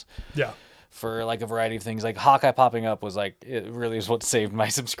Plus. Yeah. For like a variety of things. Like Hawkeye popping up was like, it really is what saved my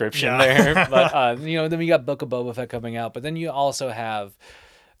subscription there. But then we got Book of Boba Fett coming out. But then you also have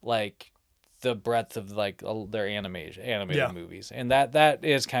like the breadth of like their animated movies, and that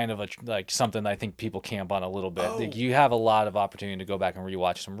is kind of like something I think people camp on a little bit. Like, you have a lot of opportunity to go back and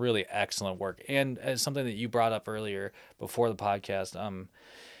rewatch some really excellent work, and as something that you brought up earlier before the podcast,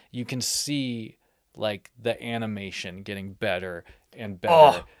 you can see like the animation getting better and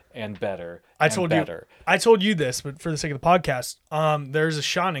better and better. I told you this, but for the sake of the podcast, there's a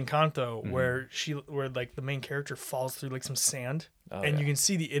shot in Encanto where like the main character falls through like some sand, you can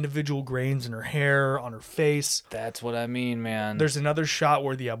see the individual grains in her hair, on her face. That's what I mean, man. There's another shot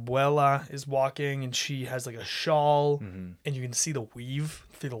where the abuela is walking and she has like a shawl, and you can see the weave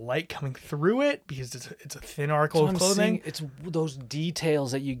through the light coming through it because it's a thin article of clothing. It's those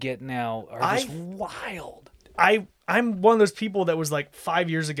details that you get now are just wild. I'm one of those people that was like 5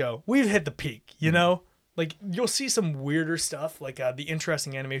 years ago, we've hit the peak, you know? Like, you'll see some weirder stuff, like the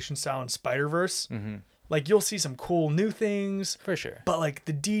interesting animation style in Spider-Verse. Like, you'll see some cool new things. For sure. But, like,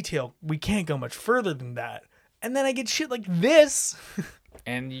 the detail, we can't go much further than that. And then I get shit like this.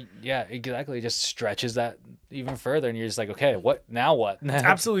 And, yeah, exactly. It just stretches that even further. And you're just like, okay, what? Now what? It's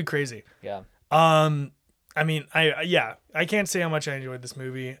absolutely crazy. Yeah. I mean, I can't say how much I enjoyed this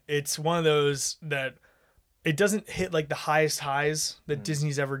movie. It's one of those that it doesn't hit like the highest highs that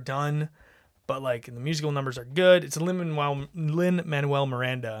Disney's ever done, but like the musical numbers are good. It's a Lin-Manuel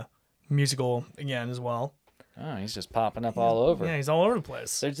Miranda musical again as well. Oh, he's just popping up all over. Yeah, he's all over the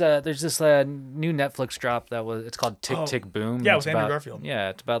place. There's this new Netflix drop it's called Tick Tick Boom. Yeah, with Andrew Garfield. Yeah,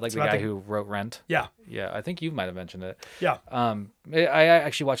 it's about like the guy who wrote Rent. Yeah. Yeah, I think you might have mentioned it. Yeah. I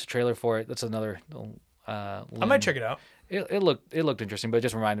actually watched the trailer for it. That's another. I might check it out. It looked interesting, but it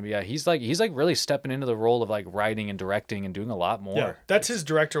just reminded me. Yeah, he's like really stepping into the role of like writing and directing and doing a lot more. Yeah, that's his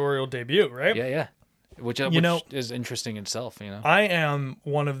directorial debut, right? Yeah. Which is interesting itself. You know, I am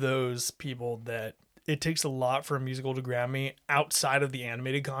one of those people that it takes a lot for a musical to grab me outside of the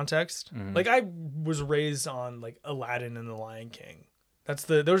animated context. Like, I was raised on like Aladdin and the Lion King.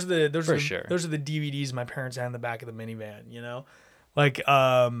 Those are the DVDs my parents had in the back of the minivan. You know, like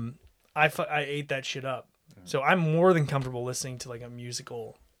I ate that shit up. So I'm more than comfortable listening to like a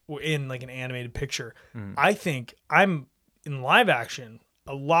musical in like an animated picture. I think I'm in live action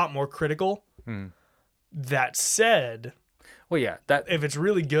a lot more critical. That said, well, yeah, if it's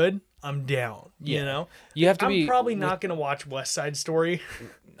really good, I'm down. Yeah. You know, you have to I'm probably not going to watch West Side Story.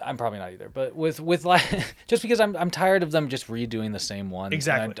 I'm probably not either. But with like, just because I'm tired of them just redoing the same one.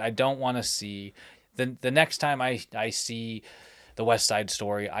 Exactly. I don't want to see the next time I see the West Side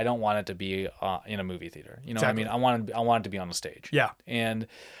Story, I don't want it to be in a movie theater. You know what I mean? I want it to be on the stage. Yeah. And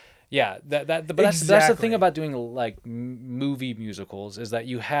Yeah, but that's the thing about doing like movie musicals is that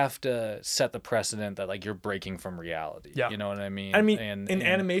you have to set the precedent that like you're breaking from reality. Yeah. You know what I mean? In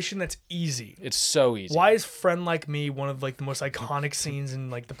animation, that's easy. It's so easy. Why is Friend Like Me one of like the most iconic scenes in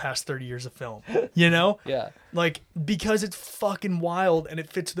like the past 30 years of film? You know? Yeah. Like, because it's fucking wild and it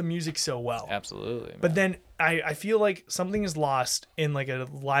fits the music so well. Absolutely. Man. But then I feel like something is lost in like a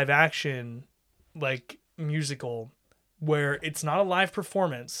live action like musical where it's not a live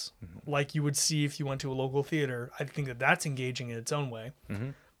performance like you would see if you went to a local theater. I think that that's engaging in its own way. Mm-hmm.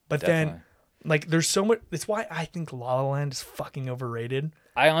 But Definitely. then, like, there's so much. That's why I think La La Land is fucking overrated.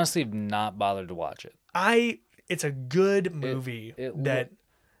 I honestly have not bothered to watch it. It's a good movie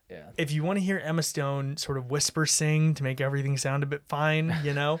Yeah. if you want to hear Emma Stone sort of whisper sing to make everything sound a bit fine,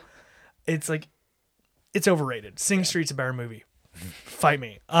 you know, it's like, it's overrated. Sing Street's a better movie. Fight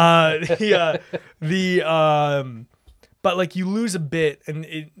me. But like you lose a bit, and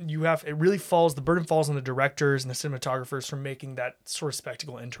the burden falls on the directors and the cinematographers for making that sort of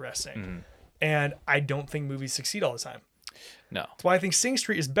spectacle interesting. Mm-hmm. And I don't think movies succeed all the time. No. That's why I think Sing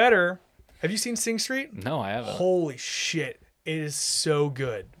Street is better. Have you seen Sing Street? No, I haven't. Holy shit. It is so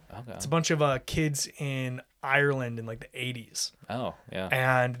good. Okay. It's a bunch of kids in Ireland in like the 80s. Oh, yeah.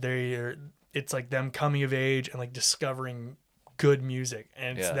 And it's like them coming of age and like discovering good music.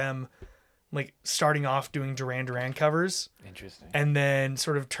 And it's them like starting off doing Duran Duran covers. Interesting. And then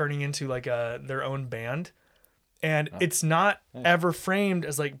sort of turning into like their own band. And it's not ever framed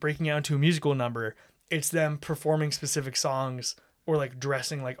as like breaking out into a musical number. It's them performing specific songs or like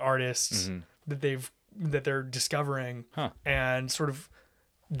dressing like artists that they're discovering and sort of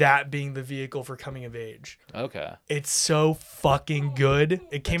that being the vehicle for coming of age. Okay. It's so fucking good.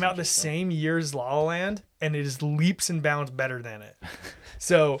 It came out the same year as La La Land, and it is leaps and bounds better than it.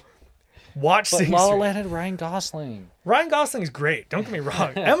 So watch Sing Street. La La Land had Ryan Gosling. Ryan Gosling is great. Don't get me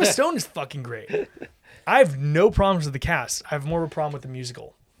wrong. Emma Stone is fucking great. I have no problems with the cast. I have more of a problem with the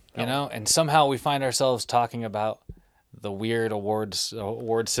musical. You know, and somehow we find ourselves talking about the weird award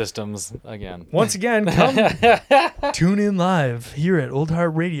systems again. Once again, come tune in live here at Old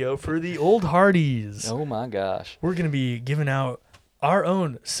Heart Radio for the Old Hearties. Oh my gosh. We're going to be giving out our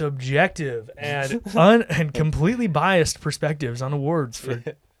own subjective and completely biased perspectives on awards for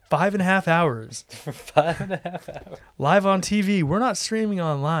 5.5 hours. 5.5 hours. Live on TV. We're not streaming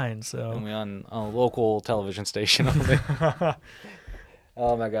online, so. And we on a local television station only.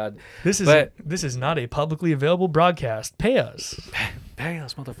 Oh my God. This is not a publicly available broadcast. Pay us. Pay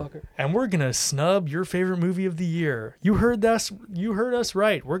us, motherfucker. And we're going to snub your favorite movie of the year. You heard us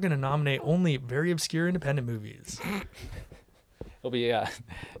right. We're going to nominate only very obscure independent movies. It'll be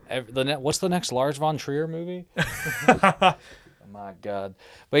what's the next Lars von Trier movie? Oh my God.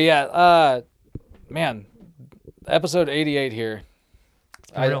 But man, episode 88 here.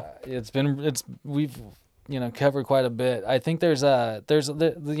 We've covered quite a bit. I think there's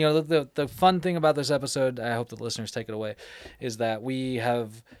the fun thing about this episode, I hope the listeners take it away, is that we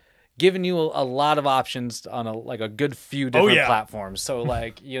have given you a lot of options on a good few different platforms. So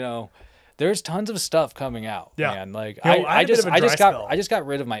there's tons of stuff coming out. Yeah. Man. Like I just got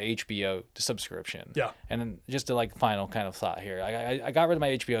rid of my HBO subscription. Yeah. And then just a final kind of thought here. I got rid of my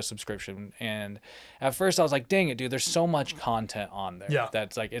HBO subscription, and at first I was like, dang it, dude, there's so much content on there. Yeah.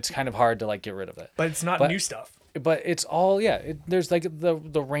 That's it's kind of hard to get rid of it. But it's not new stuff. But it's all there's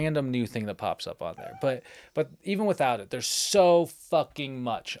the random new thing that pops up on there. But even without it, there's so fucking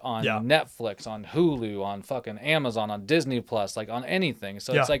much on Netflix, on Hulu, on fucking Amazon, on Disney Plus, on anything.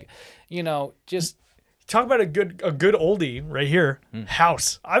 So it's just talk about a good oldie right here.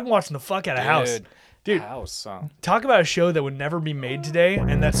 House. I'm watching the fuck out of House. Dude, House. Talk about a show that would never be made today,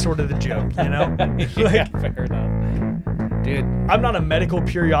 and that's sort of the joke, you know? Fair enough. Dude, I'm not a medical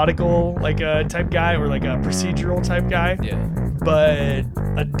periodical type guy or a procedural type guy. Yeah. But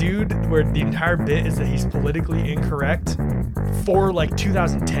a dude where the entire bit is that he's politically incorrect for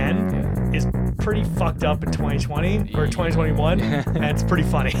 2010 is pretty fucked up in 2020 or 2021, and it's pretty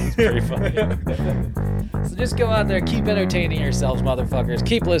funny. It's pretty funny. So just go out there, keep entertaining yourselves, motherfuckers.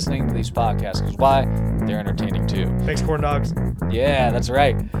 Keep listening to these podcasts, because why? They're entertaining too. Thanks, corn dogs. Yeah, that's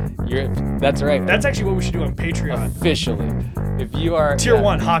right. That's right. That's actually what we should do on Patreon. Officially. If you are Tier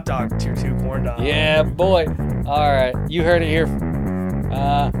 1 hot dog, Tier 2 corn dog. Yeah, boy. All right. You heard it here.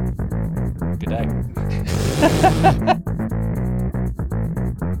 Good day.